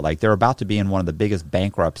right now. Like they're about to be in one of the biggest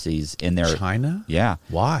bankruptcies in their China. Yeah.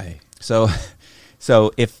 Why? So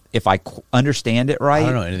if I understand it right, I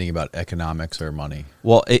don't know anything about economics or money.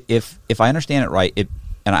 Well, if I understand it right,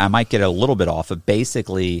 and I might get a little bit off, but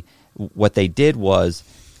basically what they did was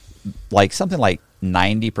like something like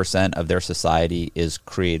 90% of their society it's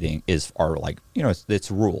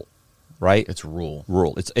rural. Right, It's rural.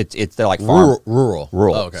 Rural. It's they're like farm. Rural.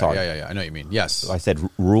 Rural. Oh, okay. Sorry. Yeah. I know what you mean. Yes. I said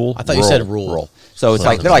rural. I thought you said rural. So it's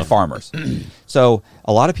like they're like farmers. So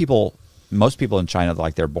a lot of people, most people in China,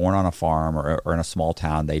 like they're born on a farm or in a small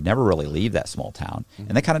town. They never really leave that small town,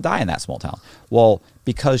 and they kind of die in that small town. Well,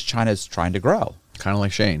 because China's trying to grow. Kind of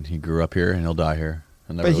like Shane. He grew up here and he'll die here.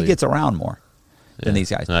 But he gets around more than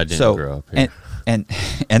these guys. I didn't grow up here. And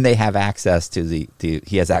they have access to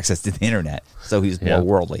he has access to the internet, so he's more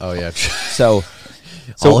worldly. Oh yeah. So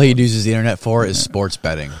all he uses the internet for is sports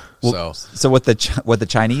betting. So what the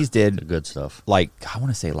Chinese did, The good stuff. like I want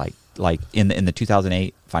to say like in the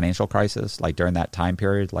 2008 financial crisis, like during that time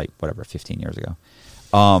period, like whatever 15 years ago,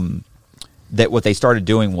 that what they started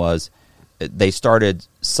doing was they started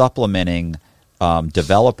supplementing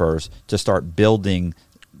developers to start building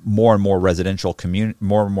more and more residential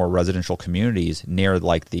communities near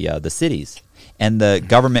like the cities, and the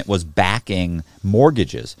government was backing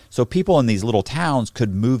mortgages, so people in these little towns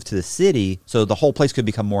could move to the city, so the whole place could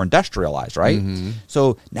become more industrialized, right?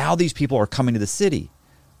 So now these people are coming to the city.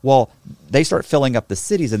 Well, they start filling up the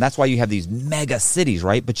cities, and that's why you have these mega cities,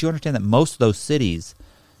 right? But you understand that most of those cities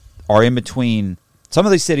are in between. Some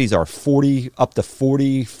of these cities are 40 up to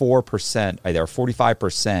 44%, they're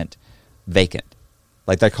 45% vacant.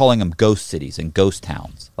 Like they're calling them ghost cities and ghost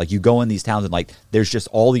towns. Like you go in these towns and like there's just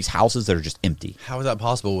all these houses that are just empty. How is that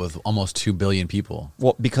possible with almost 2 billion people?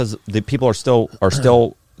 Well, because the people are still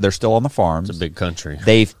they're still on the farms. It's a big country.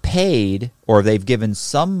 They've paid or they've given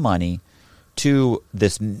some money to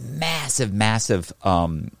this massive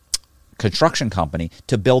construction company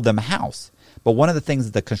to build them a house. But one of the things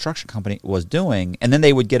that the construction company was doing, and then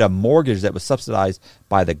they would get a mortgage that was subsidized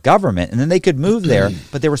by the government, and then they could move there,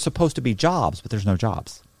 but there were supposed to be jobs, but there's no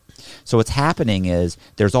jobs. So what's happening is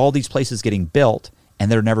there's all these places getting built,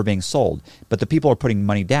 and they're never being sold. But the people are putting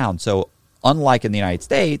money down. So unlike in the United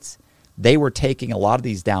States, they were taking a lot of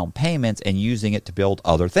these down payments and using it to build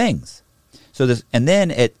other things. So this, and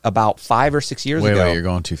then at about 5 or 6 years ago, Wait, you're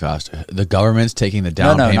going too fast. The government's taking the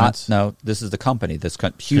down payments? No, this is the company, this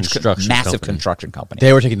huge, massive construction company.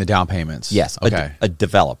 They were taking the down payments. Yes, okay. a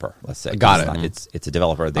developer, let's say. Got it. It's a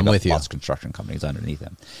developer. They've I'm got with you. lots of construction companies underneath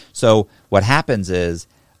them. So what happens is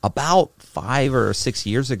about 5 or 6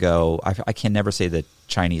 years ago, I can never say the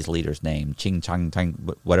Chinese leader's name, Ching Chang Tang,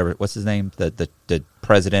 whatever. What's his name? The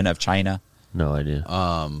president of China, No idea.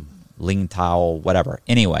 Ling Tao, whatever.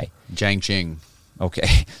 Anyway, Jiang Qing.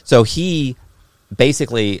 okay. So he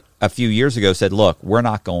basically a few years ago said, "Look, we're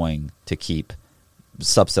not going to keep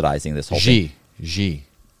subsidizing this whole thing."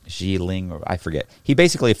 Xi Ling, or I forget. He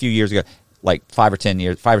basically a few years ago, like 5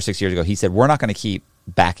 or 6 years ago, he said, "We're not going to keep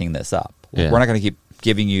backing this up. Yeah. We're not going to keep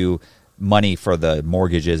giving you money for the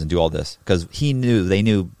mortgages and do all this," because they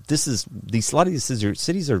knew a lot of these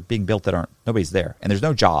cities are being built that nobody's there, and there's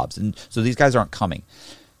no jobs, and so these guys aren't coming.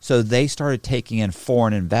 So they started taking in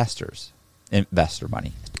foreign investor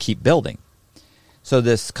money to keep building. So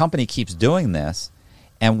this company keeps doing this,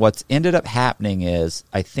 and what's ended up happening is,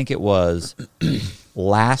 I think it was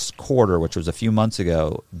last quarter, which was a few months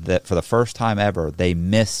ago, that for the first time ever, they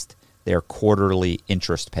missed their quarterly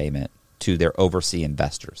interest payment to their overseas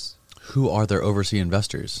investors. Who are their overseas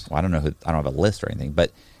investors? Well, I don't know who. I don't have a list or anything,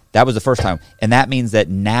 but that was the first time, and that means that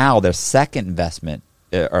now their second investment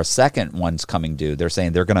or second one's coming due. They're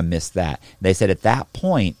saying they're going to miss that. They said at that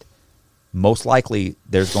point, most likely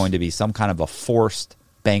there's going to be some kind of a forced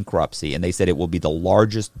bankruptcy, and they said it will be the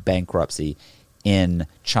largest bankruptcy in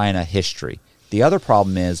China history. The other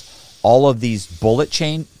problem is all of these bullet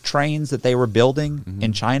trains that they were building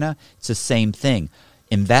in China. It's the same thing.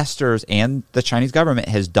 Investors and the Chinese government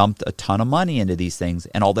has dumped a ton of money into these things,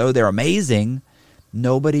 and although they're amazing,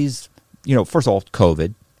 nobody's, first of all,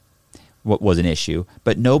 COVID was an issue,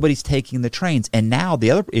 but nobody's taking the trains. And now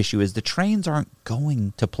the other issue is the trains aren't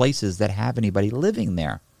going to places that have anybody living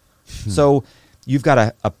there. So you've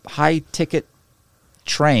got a high ticket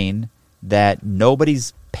train that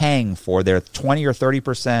nobody's paying for. They're 20 or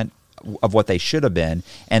 30% of what they should have been,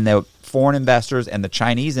 and the foreign investors and the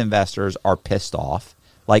Chinese investors are pissed off.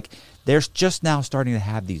 Like, they're just now starting to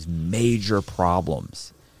have these major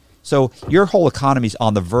problems. So your whole economy's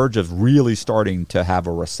on the verge of really starting to have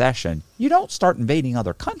a recession. You don't start invading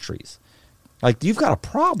other countries. Like, you've got a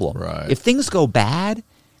problem. Right. If things go bad,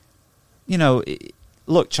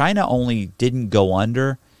 look, China only didn't go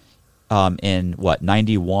under in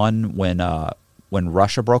 91 when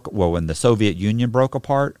Russia when the Soviet Union broke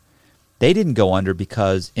apart. They didn't go under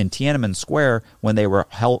because in Tiananmen Square, when they were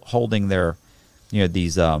holding their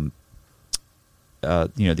these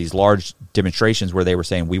large demonstrations where they were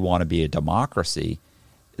saying we want to be a democracy,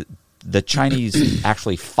 the Chinese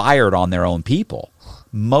actually fired on their own people.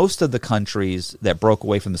 Most of the countries that broke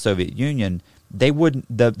away from the Soviet Union,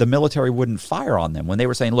 the military wouldn't fire on them when they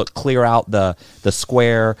were saying, look, clear out the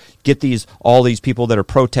square, get all these people that are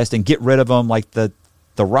protesting, get rid of them. Like the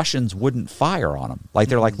Russians wouldn't fire on them. Like,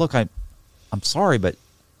 they're like, look, I'm sorry, but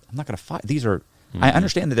I'm not going to fight. These are. I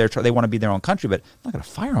understand that they want to be their own country, but I'm not going to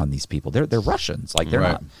fire on these people. They're Russians. Like, they're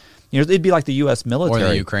not. It'd be like the U.S. military. Or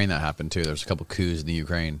in the Ukraine, that happened too. There's a couple coups in the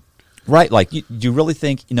Ukraine. Right. Like, do you really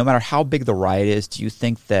think, no matter how big the riot is, do you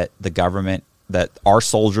think that the government, that our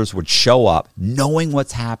soldiers would show up knowing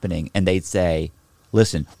what's happening and they'd say,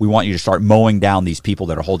 listen, we want you to start mowing down these people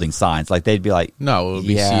that are holding signs? Like, they'd be like, no, it would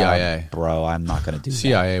be CIA. Bro, I'm not going to do that.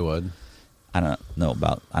 CIA would. I don't know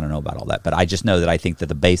about all that, but I just know that I think that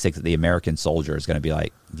the American soldier is going to be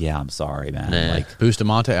like, yeah, I'm sorry, man. Nah. Like,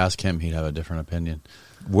 Bustamante, ask him, he'd have a different opinion.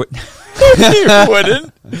 what? He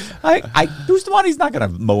wouldn't. Bustamante's not going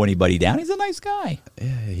to mow anybody down. He's a nice guy. Yeah,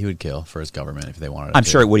 he would kill for his government if they wanted. I'm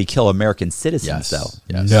sure. Would he kill American citizens? Yes. Though?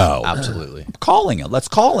 Yes. No. Absolutely. I'm calling him. Let's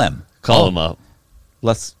call him. Call him up.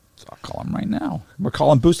 I'll call him right now. We're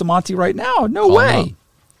calling Bustamante right now. No Call him way.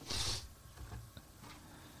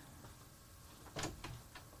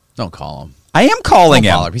 Don't call him. I am calling Don't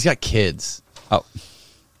him. bother him. He's got kids. Oh.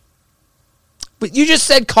 But you just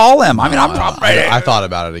said call him. I mean, I'm ready. I thought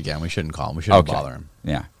about it again. We shouldn't call him. We shouldn't Okay. bother him.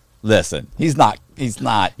 Yeah. Listen, he's not.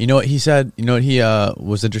 You know what he said? You know what he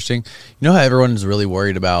was interesting? You know how everyone's really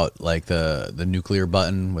worried about like the nuclear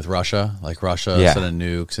button with Russia? Like Russia sending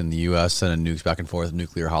nukes and the U.S. sending nukes back and forth,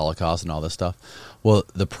 nuclear holocaust and all this stuff. Well,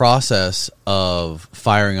 the process of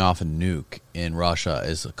firing off a nuke in Russia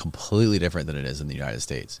is completely different than it is in the United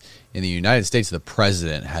States. In the United States, the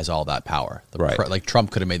president has all that power. Right. Like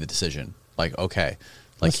Trump could have made the decision. Like, okay.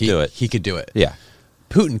 Like Let's do it. He could do it. Yeah.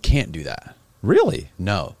 Putin can't do that. Really?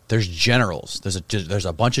 No, there's generals. There's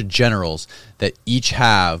a bunch of generals that each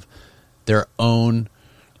have their own.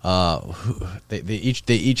 They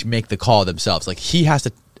each make the call themselves. Like he has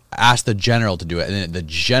to ask the general to do it, and then the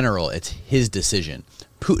general, it's his decision.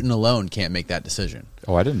 Putin alone can't make that decision,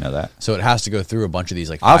 Oh, I didn't know that. so it has to go through a bunch of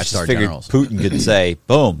these like I 5-star just figured generals. Putin could say,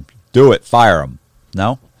 "Boom, do it, fire him."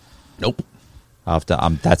 No, Nope. I'll have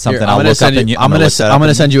to. That's something Here, I'll look up. I'm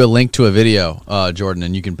gonna send you a link to a video, Jordan,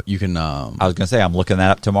 and you can. I was gonna say I'm looking that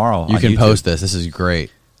up tomorrow. You on can YouTube. post this. This is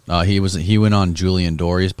great. He went on Julian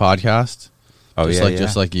Dory's podcast. Oh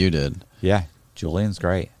Just like you did. Yeah, Julian's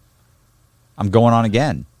great. I'm going on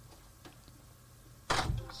again. That's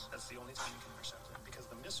the only time you can intercept it because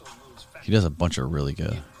the missile moves fast. He does a bunch of really good.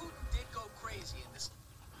 Putin did go crazy in this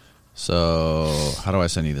So how do I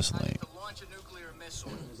send you this link? to launch a nuclear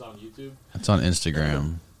missile. It's on YouTube. It's on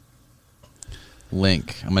Instagram.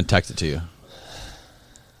 Link. I'm gonna text it to you.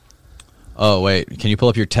 Oh wait, can you pull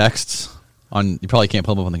up your texts? You probably can't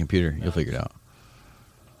pull them up on the computer. You'll figure it out.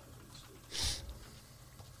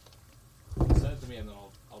 Send it to me and then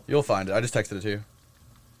I'll You'll find it. I just texted it to you.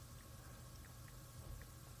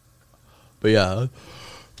 But yeah, I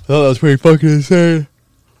thought that was pretty fucking insane.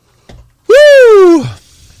 Woo!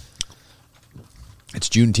 It's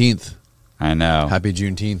Juneteenth. I know. Happy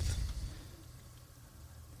Juneteenth.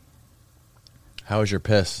 How was your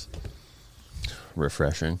piss?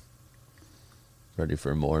 refreshing. Ready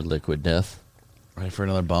for more liquid death? Ready for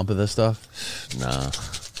another bump of this stuff? Nah,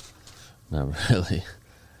 not really.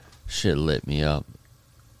 Shit lit me up.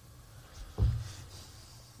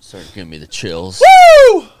 Started giving me the chills.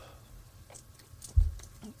 Woo!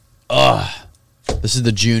 This is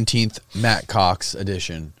the Juneteenth Matt Cox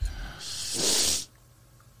edition.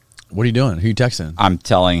 What are you doing? Who are you texting? I'm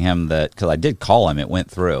telling him that because I did call him, it went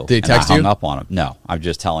through. Did he text and I hung you? up on him. No, I'm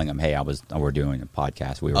just telling him, hey, we're doing a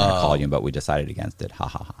podcast. We were going to call you, but we decided against it. Ha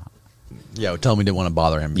ha ha. Yeah, tell me didn't want to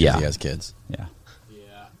bother him because Yeah. he has kids. Yeah. Yeah.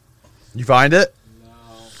 You find it?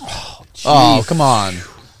 No. Oh, come on.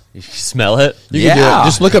 You smell it? You can do Yeah. it.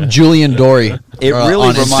 Just look up Julian Dory It really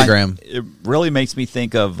on Instagram. It really makes me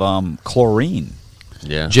think of chlorine.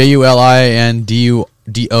 Yeah. JULINDOREY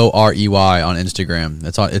on Instagram.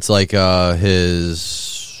 It's like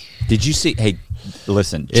his. Did you see? Hey,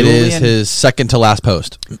 listen. It is his second to last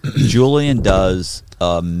post. Julian does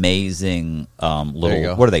amazing little.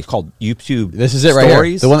 go. What are they called? YouTube. This is it right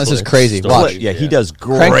stories? here. The one that says crazy. Stories. Watch. Yeah, he does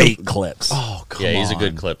Crank great the- clips. Oh, come Yeah, on. he's a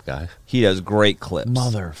good clip guy. He does great clips.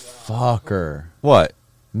 Motherfucker. What?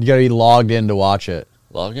 You gotta be logged in to watch it.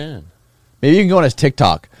 Log in. Maybe you can go on his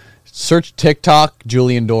TikTok. Search TikTok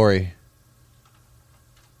Julian Dory.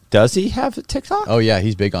 Does he have a TikTok? Oh yeah,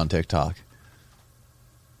 he's big on TikTok.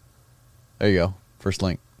 There you go. First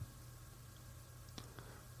link.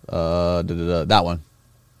 That one.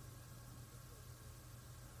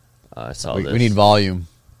 I saw We this. need volume.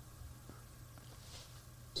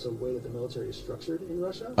 The way that the military is structured in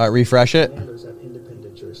Russia, All right, refresh it. commanders have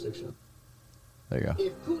independent jurisdiction. There you go.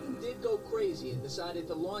 If Putin did go crazy and decided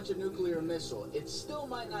to launch a nuclear missile, it still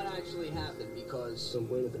might not actually happen because The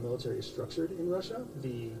way that the military is structured in Russia,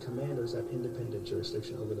 the commanders have independent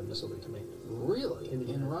jurisdiction over the missile they command. really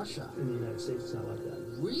in Russia, In the United States, it's not like that.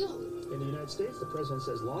 really In the United States, the president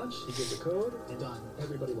says launch, he gives a code, and Done.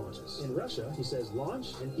 everybody launches. In Russia, he says launch,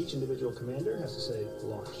 and each individual commander has to say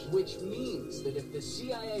launch. which means that if the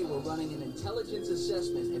CIA were running an intelligence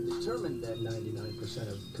assessment and determined that 99%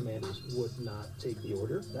 of commanders would not take the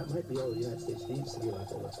order. That might be all the United States needs to be like,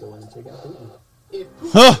 well, let's go in and take out Putin. if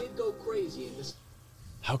Putin did go crazy and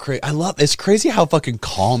How crazy! It's crazy how fucking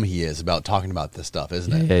calm he is about talking about this stuff,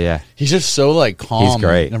 isn't it? Yeah. He's just so like calm He's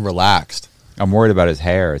great. and relaxed. I'm worried about his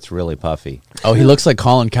hair. It's really puffy. Oh, he looks like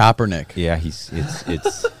Colin Kaepernick. Yeah, it's He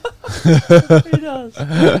does.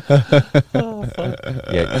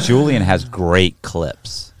 yeah. Julian has great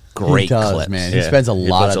clips. Great he does, clips, man. He Yeah, spends a he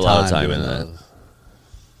lot puts of a lot of time time doing in that. those.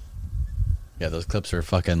 Yeah, those clips are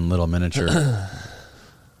fucking little miniature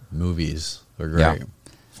movies. They're great. Yeah.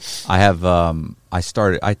 I have.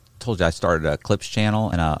 I told you I started a clips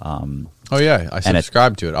channel and a Oh yeah, I And it-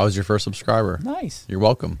 subscribed to it. I was your first subscriber. nice You're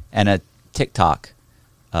welcome. and a TikTok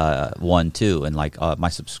one too, and like my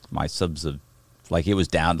subs of like it was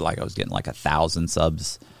down to like I was getting like 1,000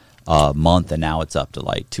 subs a month, and now it's up to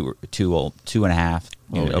like two and a half.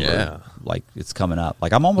 Oh, yeah. Like it's coming up.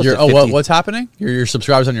 Like I'm almost. You're, at 50 what's happening? Your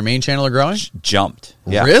subscribers on your main channel are growing. jumped.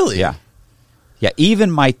 Yeah. Really? Yeah. Yeah.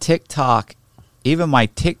 Even my TikTok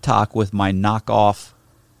with my knockoff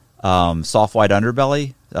soft white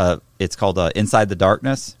underbelly. It's called Inside the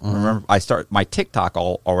Darkness. Remember, my TikTok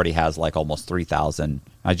already has like almost 3,000.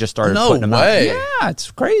 I just started No putting them way. out. Yeah,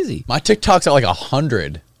 it's crazy. My TikTok's at like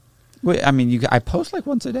 100. Wait, I mean, I post like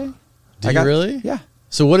once a day. Do you really? Yeah.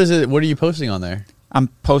 So what is it? What are you posting on there? I'm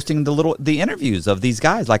posting the interviews of these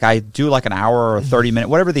guys. Like I do like an hour or 30-minute,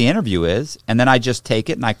 whatever the interview is, and then I just take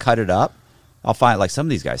it and I cut it up. I'll find like some of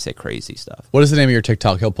these guys say crazy stuff. What is the name of your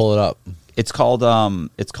TikTok? He'll pull it up. It's called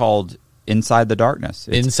Inside the Darkness.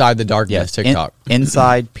 It's, Inside the Darkness yes, TikTok.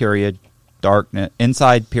 inside period darkness.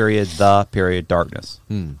 Inside period the period darkness.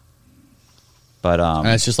 But And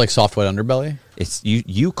it's just like soft white underbelly. it's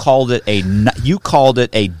you called it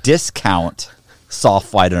a discount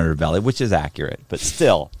soft white underbelly, which is accurate, but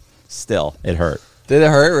still it hurt. Did it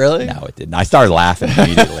hurt really? No, it didn't. I started laughing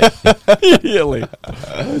immediately. Immediately.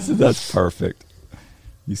 I said, that's perfect.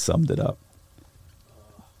 You summed it up.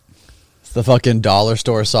 It's the fucking dollar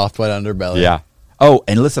store soft white underbelly. Yeah. Oh,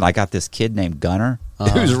 and listen, I got this kid named Gunner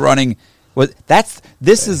who's running.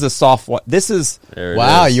 This is a soft white. This is There it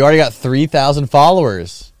Wow, is. you already got 3,000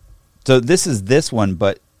 followers. so. This is this one,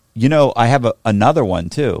 but I have another one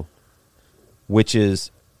too, which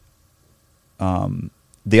is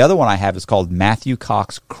the other one I have is called Matthew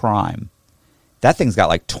Cox Crime. That thing's got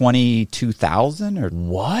like 22,000 or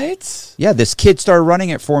What? yeah. This kid started running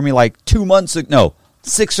it for me like 2 months ago. No,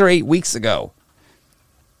 6 or 8 weeks ago.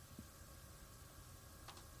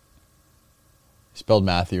 Spelled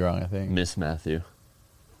Matthew wrong, I think. Miss Matthew.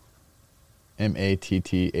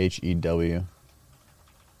 Matthew.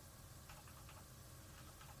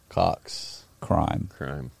 Cox. Crime.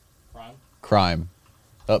 Crime.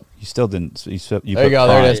 Oh, You still didn't. You there put you go.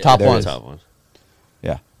 There it crime. is. Top There it one. is. Top one.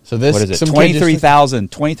 Yeah. So this What is it? some kid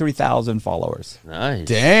just- 23,000 followers. Nice.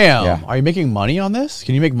 Damn. Yeah. Are you making money on this?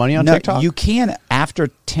 Can you make money on No, TikTok? you can after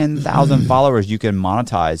 10,000 followers, you can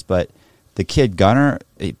monetize. But the kid Gunner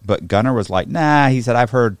was like, nah. He said,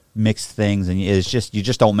 I've heard mixed things, and it's just you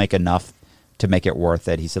just don't make enough to make it worth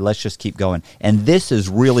it. He said, let's just keep going. And this is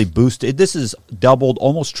really boosted. This is doubled,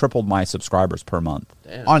 almost tripled my subscribers per month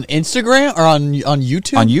Damn. On Instagram or on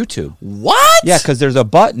YouTube? on YouTube. What? Yeah, because there's a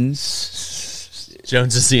button.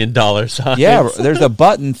 Jones is seeing dollar signs. Yeah, there's a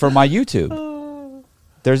button for my YouTube.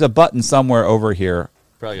 There's a button somewhere over here.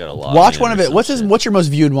 Probably got a lot. Watch one of it. What's your most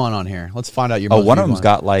viewed one on here? Let's find out your most One viewed of them's one.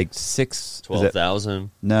 got like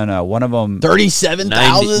 12,000. No, one of them.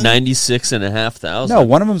 37,000? 96,500. No,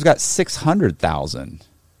 one of them's got 600,000.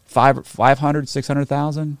 500,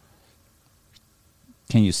 600,000.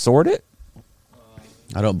 Can you sort it?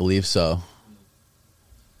 I don't believe so.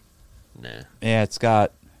 Nah. Yeah, it's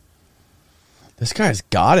got. This guy's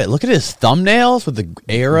got it. Look at his thumbnails with the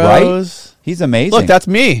arrows. He's amazing. Look, that's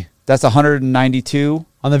me that's 192,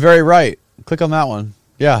 on the very right. Click on that one.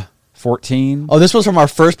 Yeah. 14. Oh, this was from our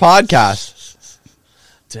first podcast.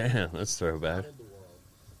 Damn, that's throwback.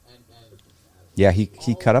 Yeah, he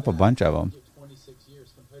cut up a bunch of them. 26 years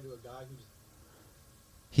compared to a guy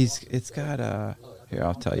who's It's got here,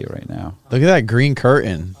 I'll tell you right now. Look at that green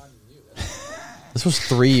curtain. This was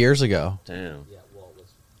 3 years ago. Damn. yeah, well,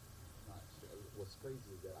 what's crazy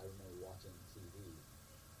is that I remember watching TV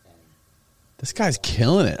and This guy's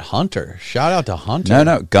killing it. Hunter. Shout out to Hunter.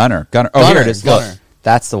 No, Gunner. Oh, Gunner, here it is. Gunner. Look,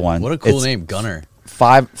 that's the one. What a cool It's name, Gunner.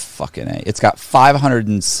 Fucking A. It's got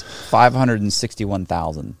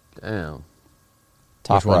 561,000. Damn.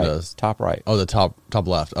 Top Which one right. does? Top right. Oh, the top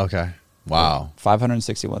left. Okay. Wow.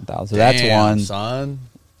 561,000. So that's Damn, one. son.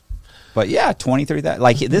 But yeah, 23,000.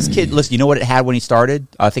 Like this kid, listen, you know what it had when he started?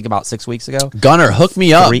 I think about 6 weeks ago. Gunner, hook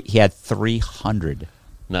me up. He had 300.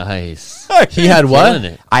 Nice. He had what? Killing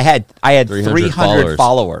it. I had 300 300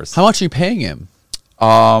 followers. How much are you paying him?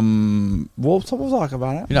 We'll talk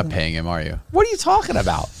about it. You're not paying him, are you? What are you talking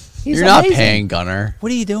about? He's You're not amazing. paying Gunner.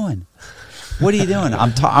 What are you doing? What are you doing?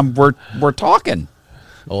 We're talking.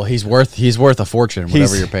 Well, he's worth a fortune.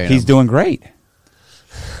 Whatever you're paying. He's him. doing great.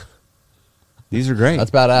 These are great.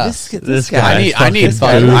 That's badass. This guy. I need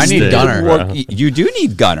Gunner. bro. You do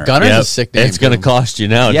need Gunner. Gunner's Yep. a sick name. It's going to cost you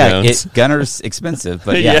now, Yeah, Jones. Gunner's expensive,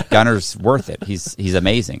 but yeah, Yeah. Gunner's worth it. He's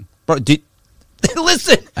amazing, bro.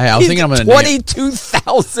 Listen, Hey, I was thinking I'm gonna name-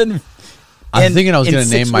 22,000. I'm thinking I was going to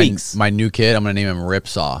name weeks. my new kid. I'm going to name him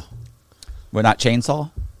Ripsaw. Well, not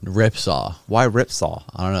Chainsaw. Ripsaw. Why Ripsaw?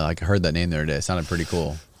 I don't know. I heard that name the other day. It sounded pretty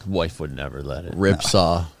cool. Wife would never let it.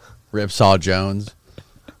 Ripsaw. Ripsaw Jones.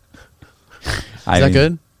 I Is that mean,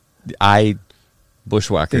 good? I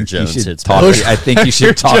Bushwhacker think Jones you should hits talk. back. I think you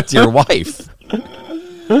should talk to your wife.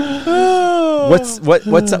 What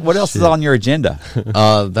else is on your agenda?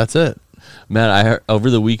 That's it. Man, I heard, over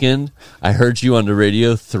the weekend, I heard you on the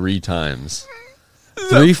radio 3 times.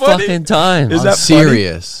 3 fucking times. Is I'm that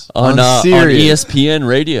serious. on serious. ESPN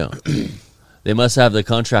radio. They must have the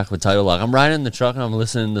contract with Title Lock. I'm riding in the truck and I'm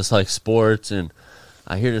listening to this like sports, and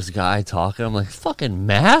I hear this guy talking. I'm like, fucking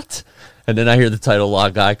Matt? And then I hear the Title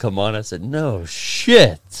Lock guy come on. I said, no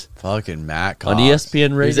shit. Fucking Matt On Cox. ESPN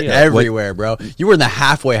He's radio. everywhere, bro. You were in the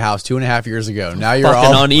halfway house 2.5 years ago. Now you're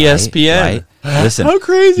Fucking all on ESPN. Right? Listen, How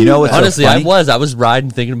crazy You know is what's Honestly, so funny? I was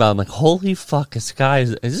riding thinking about it. I'm like, holy fuck, this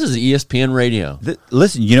is ESPN radio.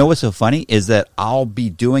 Listen, you know what's so funny is that I'll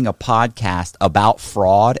be doing a podcast about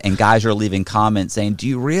fraud, and guys are leaving comments saying, "Do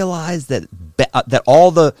you realize that that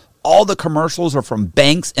all the commercials are from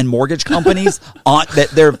banks and mortgage companies on that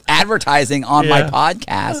they're advertising on my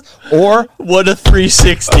podcast?" Or What a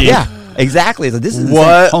 360. yeah, exactly. So this is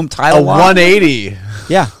what home a title lock. 180.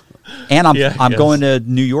 Yeah, and I'm Yeah, I'm yes. going to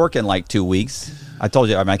New York in like 2 weeks. I told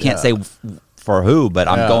you. I mean, I can't say for who, but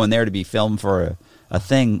I'm Yeah. going there to be filmed for a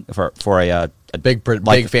thing for a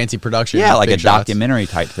Big fancy production. yeah, like big a shots. documentary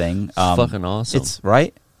type thing. fucking awesome. It's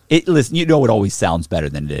right. Listen, you know, it always sounds better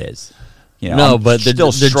than it is. You know, No, I'm but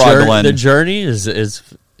still the struggling. journey is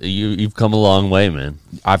you've come a long way, man.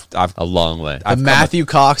 I've A long way. The Matthew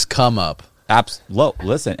Cox come up.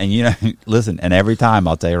 listen, and you know, listen, and every time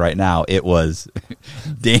I'll tell you right now, it was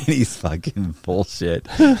Danny's fucking bullshit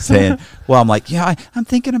saying, "Well, I'm like, yeah, I'm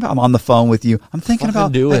thinking about. I'm on the phone with you. I'm thinking Fucking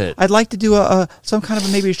about. do it. I'd like to do some kind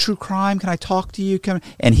of maybe a true crime. Can I talk to you?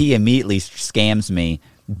 And he immediately scams me.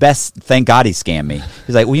 Thank God he scammed me.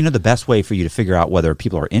 He's like, well, you know, the best way for you to figure out whether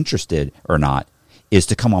people are interested or not is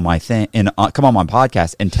to come on my thing and come on my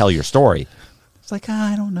podcast and tell your story. It's like,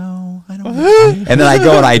 I don't know. And then I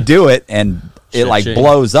go and I do it, and it Shit like change.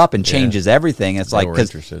 blows up and changes everything. It's They like, were because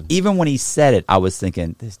interested. even when he said it, I was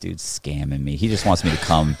thinking, this dude's scamming me. He just wants me to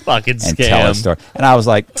come Fucking and tell a scam. story. And I was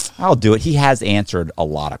like, I'll do it. He has answered a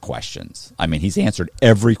lot of questions. I mean, he's answered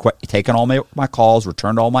every taken all my calls,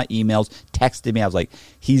 returned all my emails, texted me. I was like,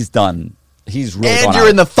 he's really And gone you're out.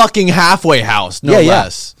 in the fucking halfway house, no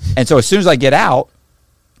less. And so as soon as I get out,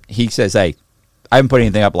 he says, hey, I haven't put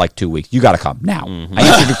anything up in like 2 weeks. You got to come now. I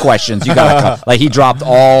answered your questions. You got to come. Like, he dropped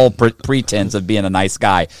all pretense of being a nice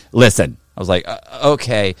guy. Listen, I was like,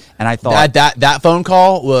 okay. And I thought, That phone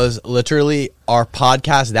call was literally our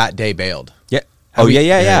podcast that day bailed. yeah. Oh, we-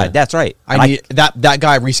 yeah. That's right. And I need that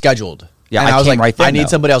guy rescheduled. Yeah, and I was came like, right then, I need though.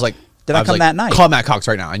 somebody. I was like, Did I was come like, that night? Call Matt Cox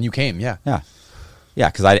right now, and you came. Yeah. Yeah,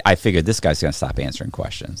 because I figured this guy's going to stop answering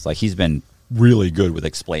questions. Like, he's been really good with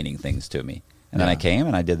explaining things to me. And then I came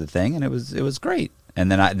and I did the thing, and it was great. And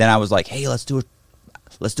then I was like, hey, let's do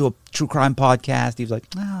a true crime podcast. He was like,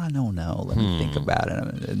 oh, I don't know. Let me think about it.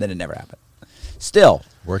 And then it never happened. Still,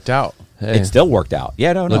 Worked out. Hey. it still worked out.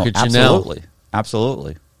 Yeah, no, Look at you now. absolutely,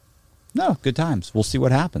 absolutely. No, good times. We'll see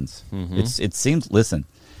what happens. It seems. Listen,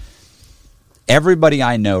 everybody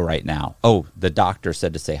I know right now. Oh, the doctor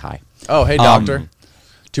said to say hi. Oh, hey, doctor.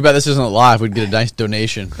 Too bad this isn't live. We'd get a nice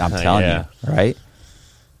donation. I'm telling Yeah. you, right?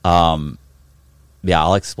 Yeah,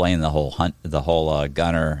 I'll explain the whole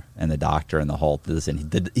gunner and the doctor and the whole this.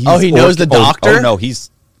 And He knows the doctor? Oh no,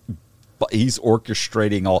 he's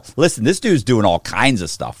orchestrating all. Listen, this dude's doing all kinds of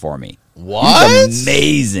stuff for me. What? He's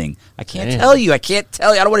amazing. I can't Damn. tell you. I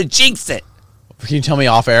don't want to jinx it. Can you tell me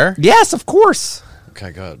off air? Yes, of course.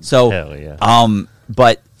 Okay, good. So, Hell yeah.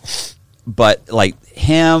 but like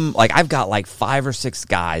him, like I've got like 5 or 6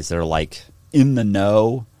 guys that are like in the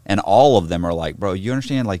know, and all of them are like, bro, you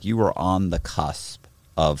understand? Like, you were on the cusp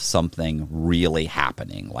of something really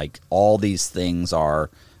happening. Like, all these things are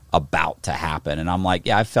about to happen, and I'm like,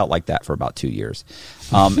 yeah, I felt like that for about 2 years.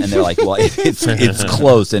 And they're like, well, it's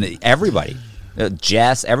close, and everybody,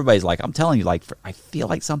 Jess, everybody's like, I'm telling you, like, I feel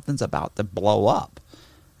like something's about to blow up.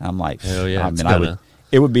 And I'm like, Hell yeah, I it's mean, gonna.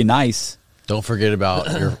 it would be nice. Don't forget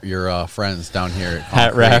about your friends down here at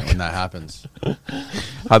Hat Concrete Rack. when that happens.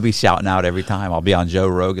 I'll be shouting out every time. I'll be on Joe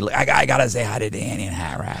Rogan. Like, I gotta say hi to Danny and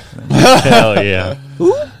Hat Rack. Hell yeah.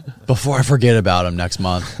 Before I forget about him next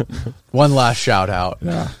month, one last shout out.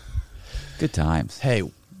 Good times. Hey,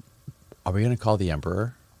 are we going to call the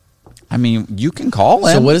Emperor? I mean, you can call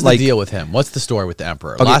him. So what is like, the deal with him? What's the story with the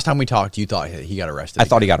Emperor? Okay. Last time we talked, you thought he got arrested. I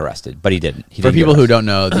thought he got arrested, but he didn't. He For didn't get people who arrested. don't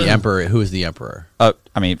know, the Emperor, who is the Emperor? I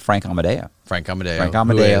mean, Frank Amadeo. Frank Amadeo. Frank Who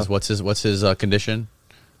Amadeo. is? What's his condition?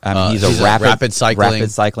 He's he's a rapid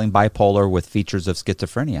cycling bipolar with features of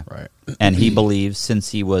schizophrenia. Right. And he believes, since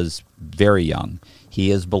he was very young, he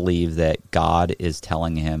has believed that God is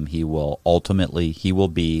telling him he will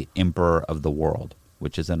be emperor of the world,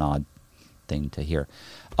 which is an odd thing to hear.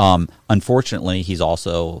 Unfortunately, he's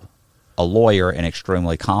also a lawyer and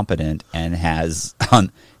extremely competent, and has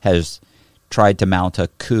tried to mount a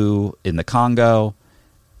coup in the Congo.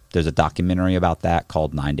 There's a documentary about that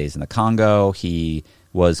called 9 Days in the Congo. He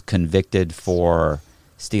was convicted for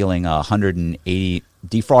stealing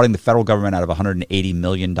defrauding the federal government out of $180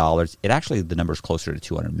 million. It actually, the number's closer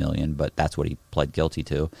to $200 million, but that's what he pled guilty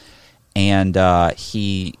to. And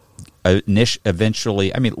he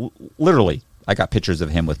eventually, I mean, literally, I got pictures of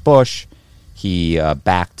him with Bush. He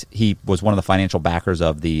was one of the financial backers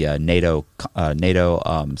of the NATO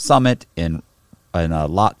summit in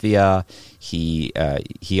Latvia.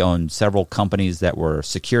 He owned several companies that were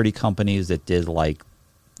security companies that did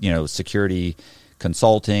security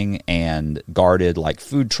consulting and guarded like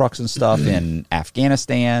food trucks and stuff in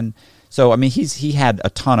Afghanistan. So I mean, he had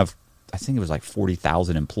a ton of, I think it was like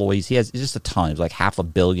 40,000 employees. He has just a ton. It was like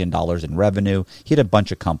 $500 million in revenue. He had a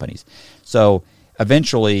bunch of companies. So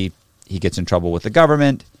eventually he gets in trouble with the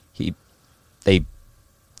government. They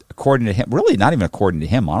according to him, really not even according to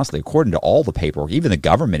him, honestly, according to all the paperwork, even the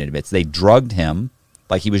government admits they drugged him,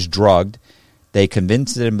 like he was drugged. They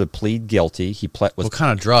convinced him to plead guilty. What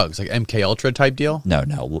kind of drugs? Like MK Ultra type deal? No,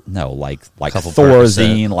 like Couple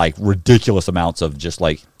Thorazine, like ridiculous amounts of just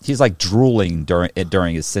like, he's like drooling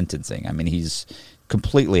during his sentencing. I mean, he's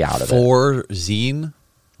completely out of it. Thorazine?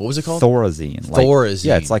 What was it called? Thorazine. Thorazine.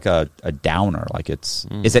 Yeah, it's like a downer. Like it's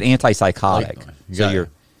an antipsychotic.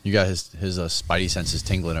 You got his spidey senses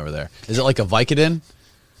tingling over there. Is it like a Vicodin?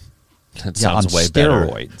 That on sounds way better.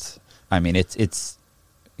 steroids. I mean, it's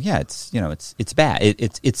bad.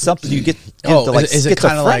 It's something you get into, like is it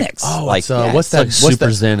kind of like schizophrenics. what's like that? Super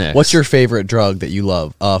Xanax. What's your favorite drug that you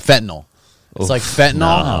love? Fentanyl. It's like fentanyl.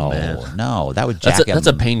 No, man. No, that would jack him. That's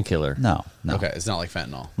a painkiller. No. Okay, it's not like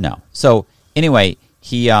fentanyl. No. So anyway,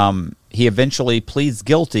 he eventually pleads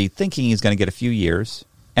guilty, thinking he's going to get a few years,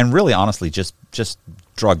 and really, honestly, just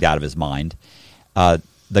drugged out of his mind. The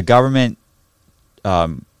government,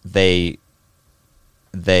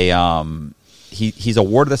 he's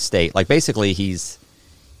awarded a state. Like basically, he's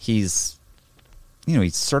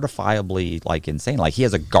certifiably like insane. Like he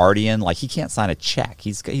has a guardian. Like he can't sign a check.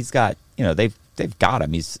 He's got they've got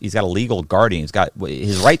him. He's got a legal guardian.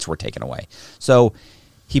 His rights were taken away. So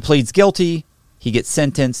he pleads guilty. He gets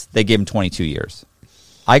sentenced. They give him 22 years.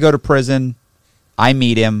 I go to prison. I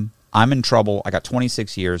meet him. I'm in trouble. I got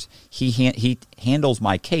 26 years. He handles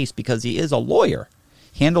my case because he is a lawyer.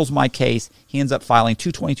 Handles my case. He ends up filing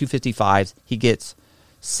 2 2255s. He gets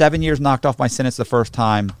 7 years knocked off my sentence the first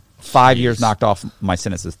time, 5 years knocked off my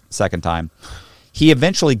sentence the second time. He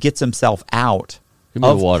eventually gets himself out Give me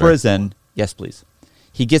the of water. prison. Yes, please.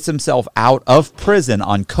 He gets himself out of prison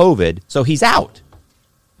on COVID, so he's out.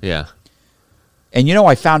 Yeah. And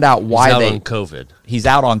I found out why He's out on COVID. He's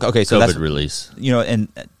out on okay. So COVID that's release. and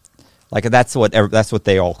like that's what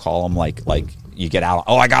they all call them. Like you get out.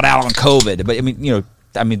 Oh, I got out on COVID. But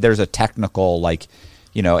I mean, there's a technical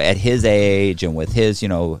at his age and with his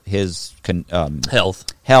his health,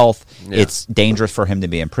 Yeah. it's dangerous for him to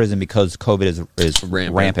be in prison because COVID is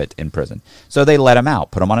Rampant. in prison. So they let him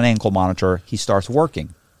out, put him on an ankle monitor. He starts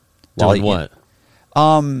working. Doing what?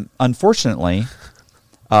 Unfortunately,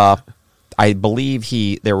 I believe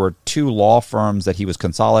there were 2 law firms that he was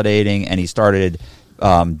consolidating, and he started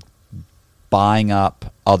buying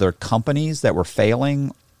up other companies that were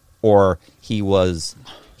failing, or he was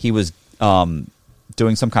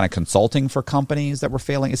doing some kind of consulting for companies that were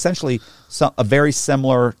failing. Essentially, very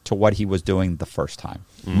similar to what he was doing the first time.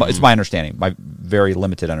 Mm-hmm. It's my understanding, my very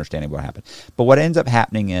limited understanding of what happened. But what ends up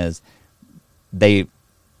happening is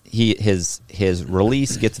his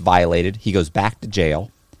release gets violated. He goes back to jail.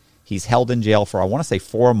 He's held in jail for, I want to say,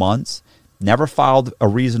 4 months. Never filed a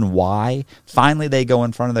reason why. Finally, they go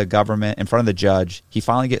in front of the government, in front of the judge. He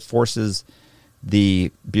finally forces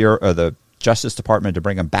the Bureau, or the Justice Department to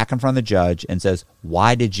bring him back in front of the judge and says,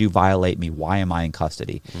 why did you violate me? Why am I in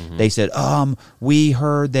custody? They said, we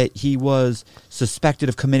heard that he was suspected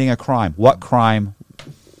of committing a crime. What crime?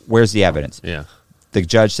 Where's the evidence? Yeah. The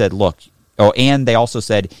judge said, look, and they also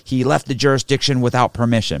said he left the jurisdiction without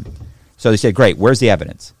permission. So they said, great, where's the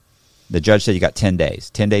evidence? The judge said, you got 10 days.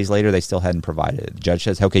 10 days later, they still hadn't provided it. The judge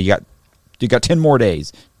says, okay, you got 10 more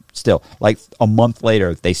days. Still, like a month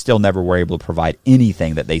later, they still never were able to provide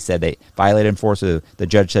anything that they said they violated enforcement. The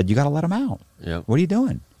judge said, you got to let him out. Yep. What are you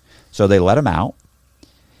doing? So they let him out,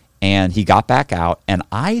 and he got back out, and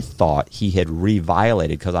I thought he had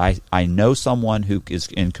re-violated because I know someone who is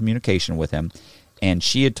in communication with him, and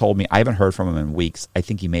she had told me, I haven't heard from him in weeks, I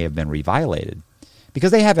think he may have been re-violated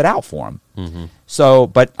because they have it out for him. So,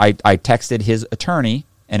 but I texted his attorney,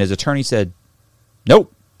 and his attorney said,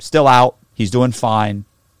 nope, still out. He's doing fine.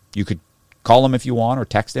 You could call him if you want or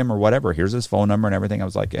text him or whatever. Here's his phone number and everything. I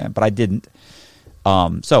was like, yeah, but I didn't.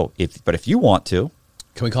 But if you want to.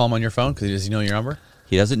 Can we call him on your phone? Because does he know your number?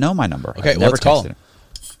 He doesn't know my number. Okay, I've never let's call texted him.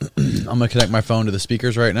 I'm going to connect my phone to the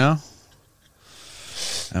speakers right now.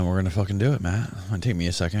 And we're going to fucking do it, Matt. It's going to take me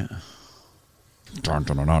a second. Dun,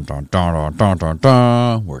 dun, dun, dun, dun, dun, dun, dun,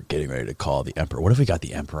 dun. We're getting ready to call the Emperor. What if we got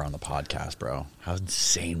the Emperor on the podcast, bro? How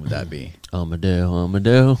insane would that be?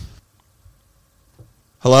 Amadeo.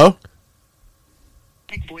 Hello?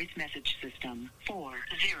 Big voice message system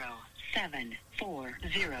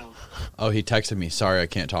 40740. Oh, he texted me. Sorry, I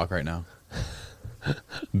can't talk right now.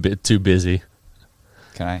 Bit too busy.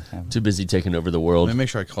 Can I? Too busy taking over the world. Let me make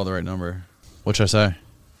sure I call the right number. What should I say?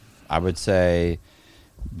 I would say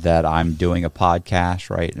that I'm doing a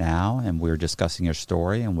podcast right now, and we're discussing your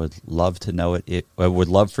story, and would love to know it. I would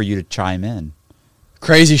love for you to chime in.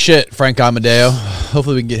 Crazy shit, Frank Amadeo.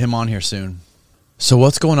 Hopefully we can get him on here soon. So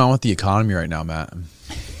what's going on with the economy right now, Matt?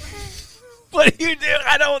 What do you do?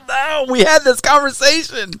 I don't know. We had this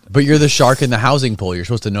conversation. But you're the shark in the housing pool. You're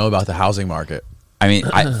supposed to know about the housing market. I mean,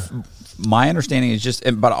 my understanding is just,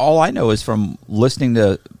 but all I know is from listening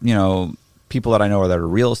to, people that I know that are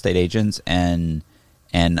real estate agents and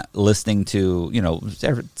listening to,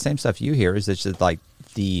 same stuff you hear is it's just like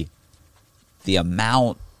the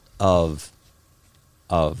amount of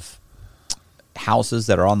houses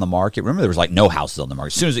that are on the market. Remember, there was like no houses on the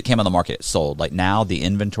market. As soon as it came on the market, it sold. Like now, the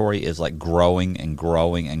inventory is like growing and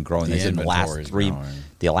growing and growing. They said the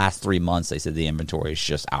last 3 months, they said the inventory is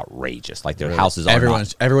just outrageous. Like their houses are everyone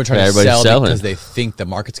trying to sell because they think the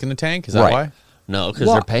market's going to tank. Is that why? No, because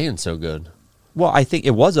they're paying so good. Well, I think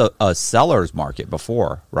it was a seller's market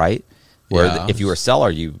before, right? Where if you were a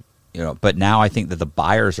seller, but now I think that the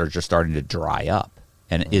buyers are just starting to dry up.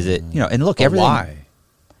 And is it, and look, everything. Why?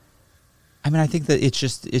 I mean, I think that it's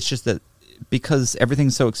just that because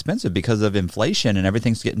everything's so expensive because of inflation and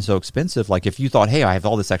everything's getting so expensive. Like if you thought, hey, I have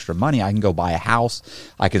all this extra money, I can go buy a house,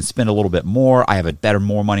 I can spend a little bit more, I have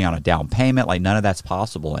more money on a down payment. Like none of that's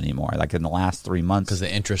possible anymore. Like in the last 3 months, because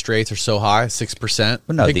the interest rates are so high, 6%.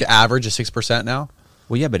 Well, no, I think the average is 6% now.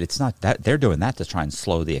 Well, yeah, but it's not that they're doing that to try and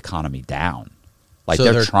slow the economy down. Like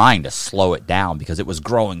So they're trying to slow it down because it was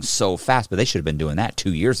growing so fast, but they should have been doing that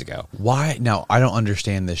 2 years ago. Why? Now, I don't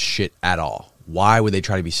understand this shit at all. Why would they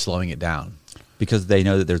try to be slowing it down? Because they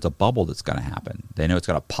know that there's a bubble that's going to happen. They know it's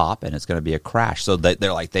going to pop and it's going to be a crash. So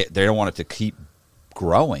they're like they don't want it to keep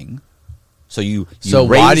growing. So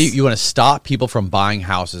why do you want to stop people from buying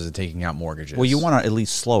houses and taking out mortgages? Well, you want to at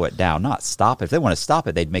least slow it down, not stop it. If they want to stop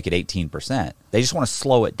it, they'd make it 18%. They just want to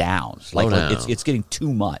slow it down. It's getting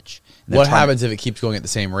too much. What happens if it keeps going at the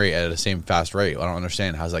same rate, at the same fast rate? I don't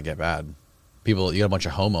understand. How does that get bad? You got a bunch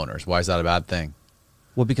of homeowners. Why is that a bad thing?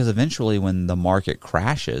 Well, because eventually when the market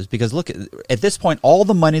crashes, because look, at this point, all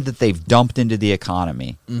the money that they've dumped into the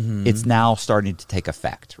economy, it's now starting to take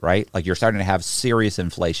effect, right? Like you're starting to have serious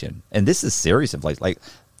inflation. And this is serious inflation. Like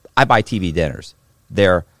I buy TV dinners.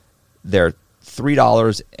 They're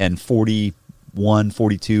 $3.41,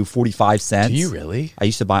 42, 45 cents. Do you really? I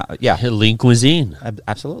used to buy, yeah. Lean Cuisine.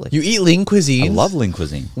 Absolutely. You eat Lean Cuisine? I love Lean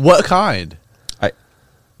Cuisine. What kind?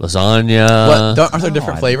 Lasagna. Aren't there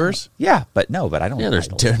different flavors? Yeah, but I don't. Yeah,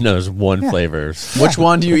 there's one flavor. Which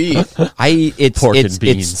one do you eat? I eat pork and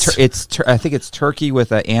beans. I think it's turkey with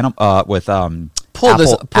pull a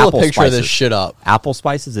picture of this shit up. Apple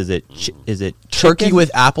spices. Is it turkey chicken? with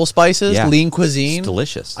apple spices? Yeah. Lean Cuisine. It's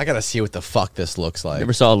delicious. I gotta see what the fuck this looks like. You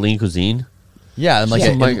ever saw Lean Cuisine? Yeah, It's a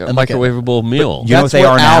microwavable meal. You know what they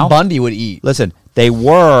are Al now? Bundy would eat. Listen, they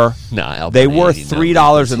were Al Bundy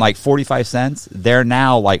 $3.45. They're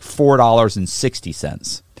now like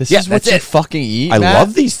 $4.60. This is what you fucking eat. I Matt?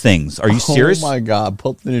 love these things. Are you serious? Oh my god!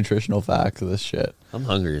 Pull up the nutritional facts of this shit. I'm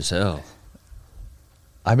hungry as hell.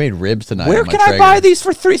 I made ribs tonight. Where on my can I Traeger. buy these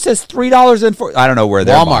for $3? It says $3.04. I don't know where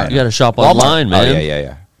they're Walmart. buying You got to shop Walmart. online, man. Oh,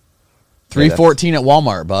 yeah. $3.14 at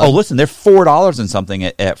Walmart, bud. Oh, listen, they're $4 and something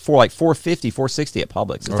at $4.50, $4.60 at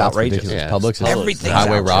Publix. It's Oh, that's outrageous. ridiculous. Yeah, Publix is everything's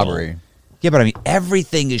highway out. robbery. Yeah, but I mean,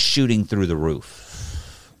 everything is shooting through the roof.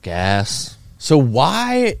 Gas. So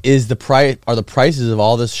why is the price? Are the prices of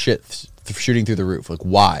all this shit shooting through the roof? Like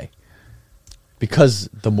why? Because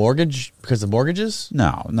the mortgage? Because the mortgages?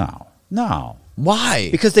 No. Why?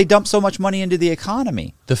 Because they dump so much money into the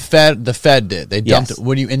economy. The Fed did. They dumped. Yes.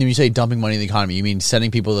 When you say dumping money in the economy, you mean sending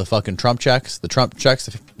people the fucking Trump checks? The Trump checks?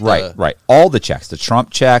 Right. All the checks, the Trump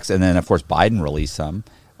checks, and then of course Biden released some.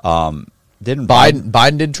 Didn't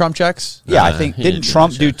Biden did Trump checks? Yeah, I think he didn't didn't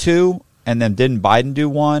Trump do do that. 2, and then didn't Biden do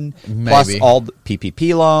 1? Maybe. Plus all the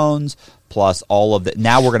PPP loans, plus all of the.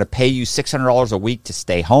 Now we're going to pay you $600 a week to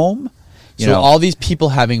stay home. You So know, all these people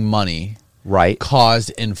having money right? caused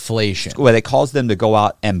inflation. Where they caused them to go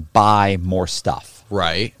out and buy more stuff.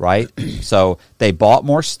 Right. Right. So they bought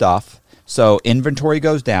more stuff. So inventory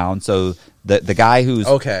goes down. So the guy who's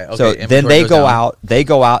Okay, So inventory then they goes go down. out. They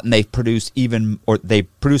go out and they produce they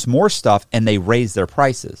produce more stuff and they raise their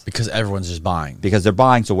prices Because everyone's just buying. because they're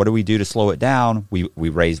buying. So what do we do to slow it down? We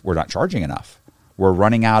raise. We're not charging enough. We're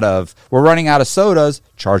running out of sodas.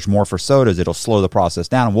 Charge more for sodas. It'll slow the process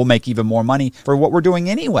down, and we'll make even more money for what we're doing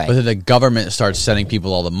anyway. But then the government starts sending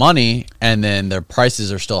people all the money, and then their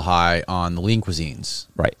prices are still high on the lean cuisines.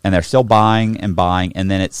 Right. And they're still buying, and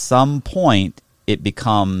then at some point it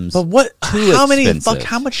becomes But what? too How many? expensive.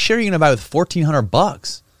 How much shit are you gonna buy with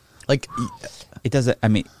 $1,400? Like, It doesn't. I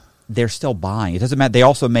mean, they're still buying. It doesn't matter. They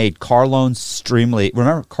also made car loans extremely.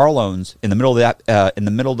 Remember, car loans in the middle of that in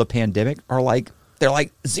the middle of the pandemic are like they're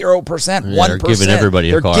like 0%, 1%. they're giving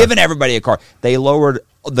everybody a car. They're giving everybody a car. They lowered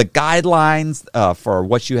the guidelines for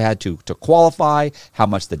what you had to qualify, how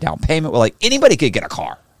much the down payment. Well, like anybody could get a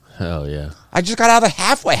car. Hell yeah. I just got out of the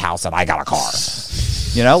halfway house and I got a car.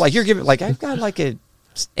 You know, like you're giving like I've got like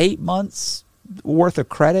 8 months worth of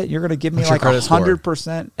credit. You're going to give me What's your like credit score?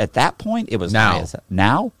 100%. At that point, it was Now. high as-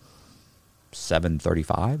 now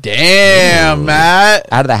 735. damn, Matt.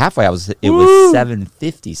 Out of the halfway, it was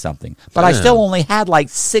 750 something. But I still only had like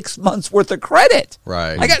 6 months worth of credit.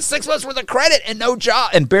 Right. I got 6 months worth of credit and no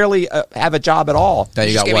job and barely have a job at all. Now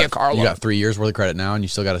you Just got give what? me a car You loan. got 3 years worth of credit now, and you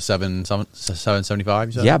still got a 775.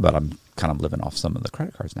 You said? Yeah, but I'm kind of living off some of the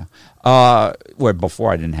credit cards now. Where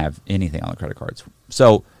before I didn't have anything on the credit cards.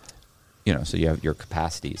 So, you know, so you have your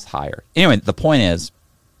capacity is higher. Anyway, the point is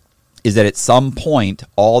that at some point,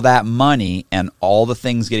 all that money and all the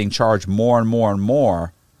things getting charged more and more and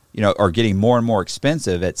more, you know, are getting more and more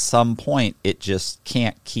expensive. At some point, it just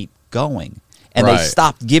can't keep going. And Right. they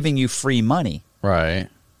stopped giving you free money. Right.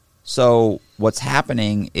 So what's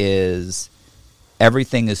happening is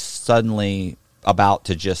everything is suddenly about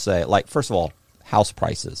to just say, like, first of all, house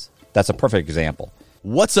prices. That's a perfect example.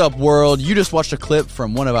 What's up, world? You just watched a clip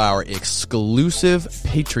from one of our exclusive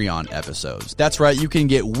Patreon episodes. That's right, you can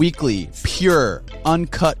get weekly, pure,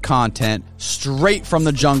 uncut content straight from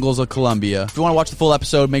the jungles of Colombia. If you want to watch the full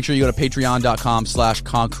episode, make sure you go to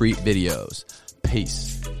patreon.com/concretevideos.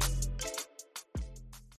 Peace.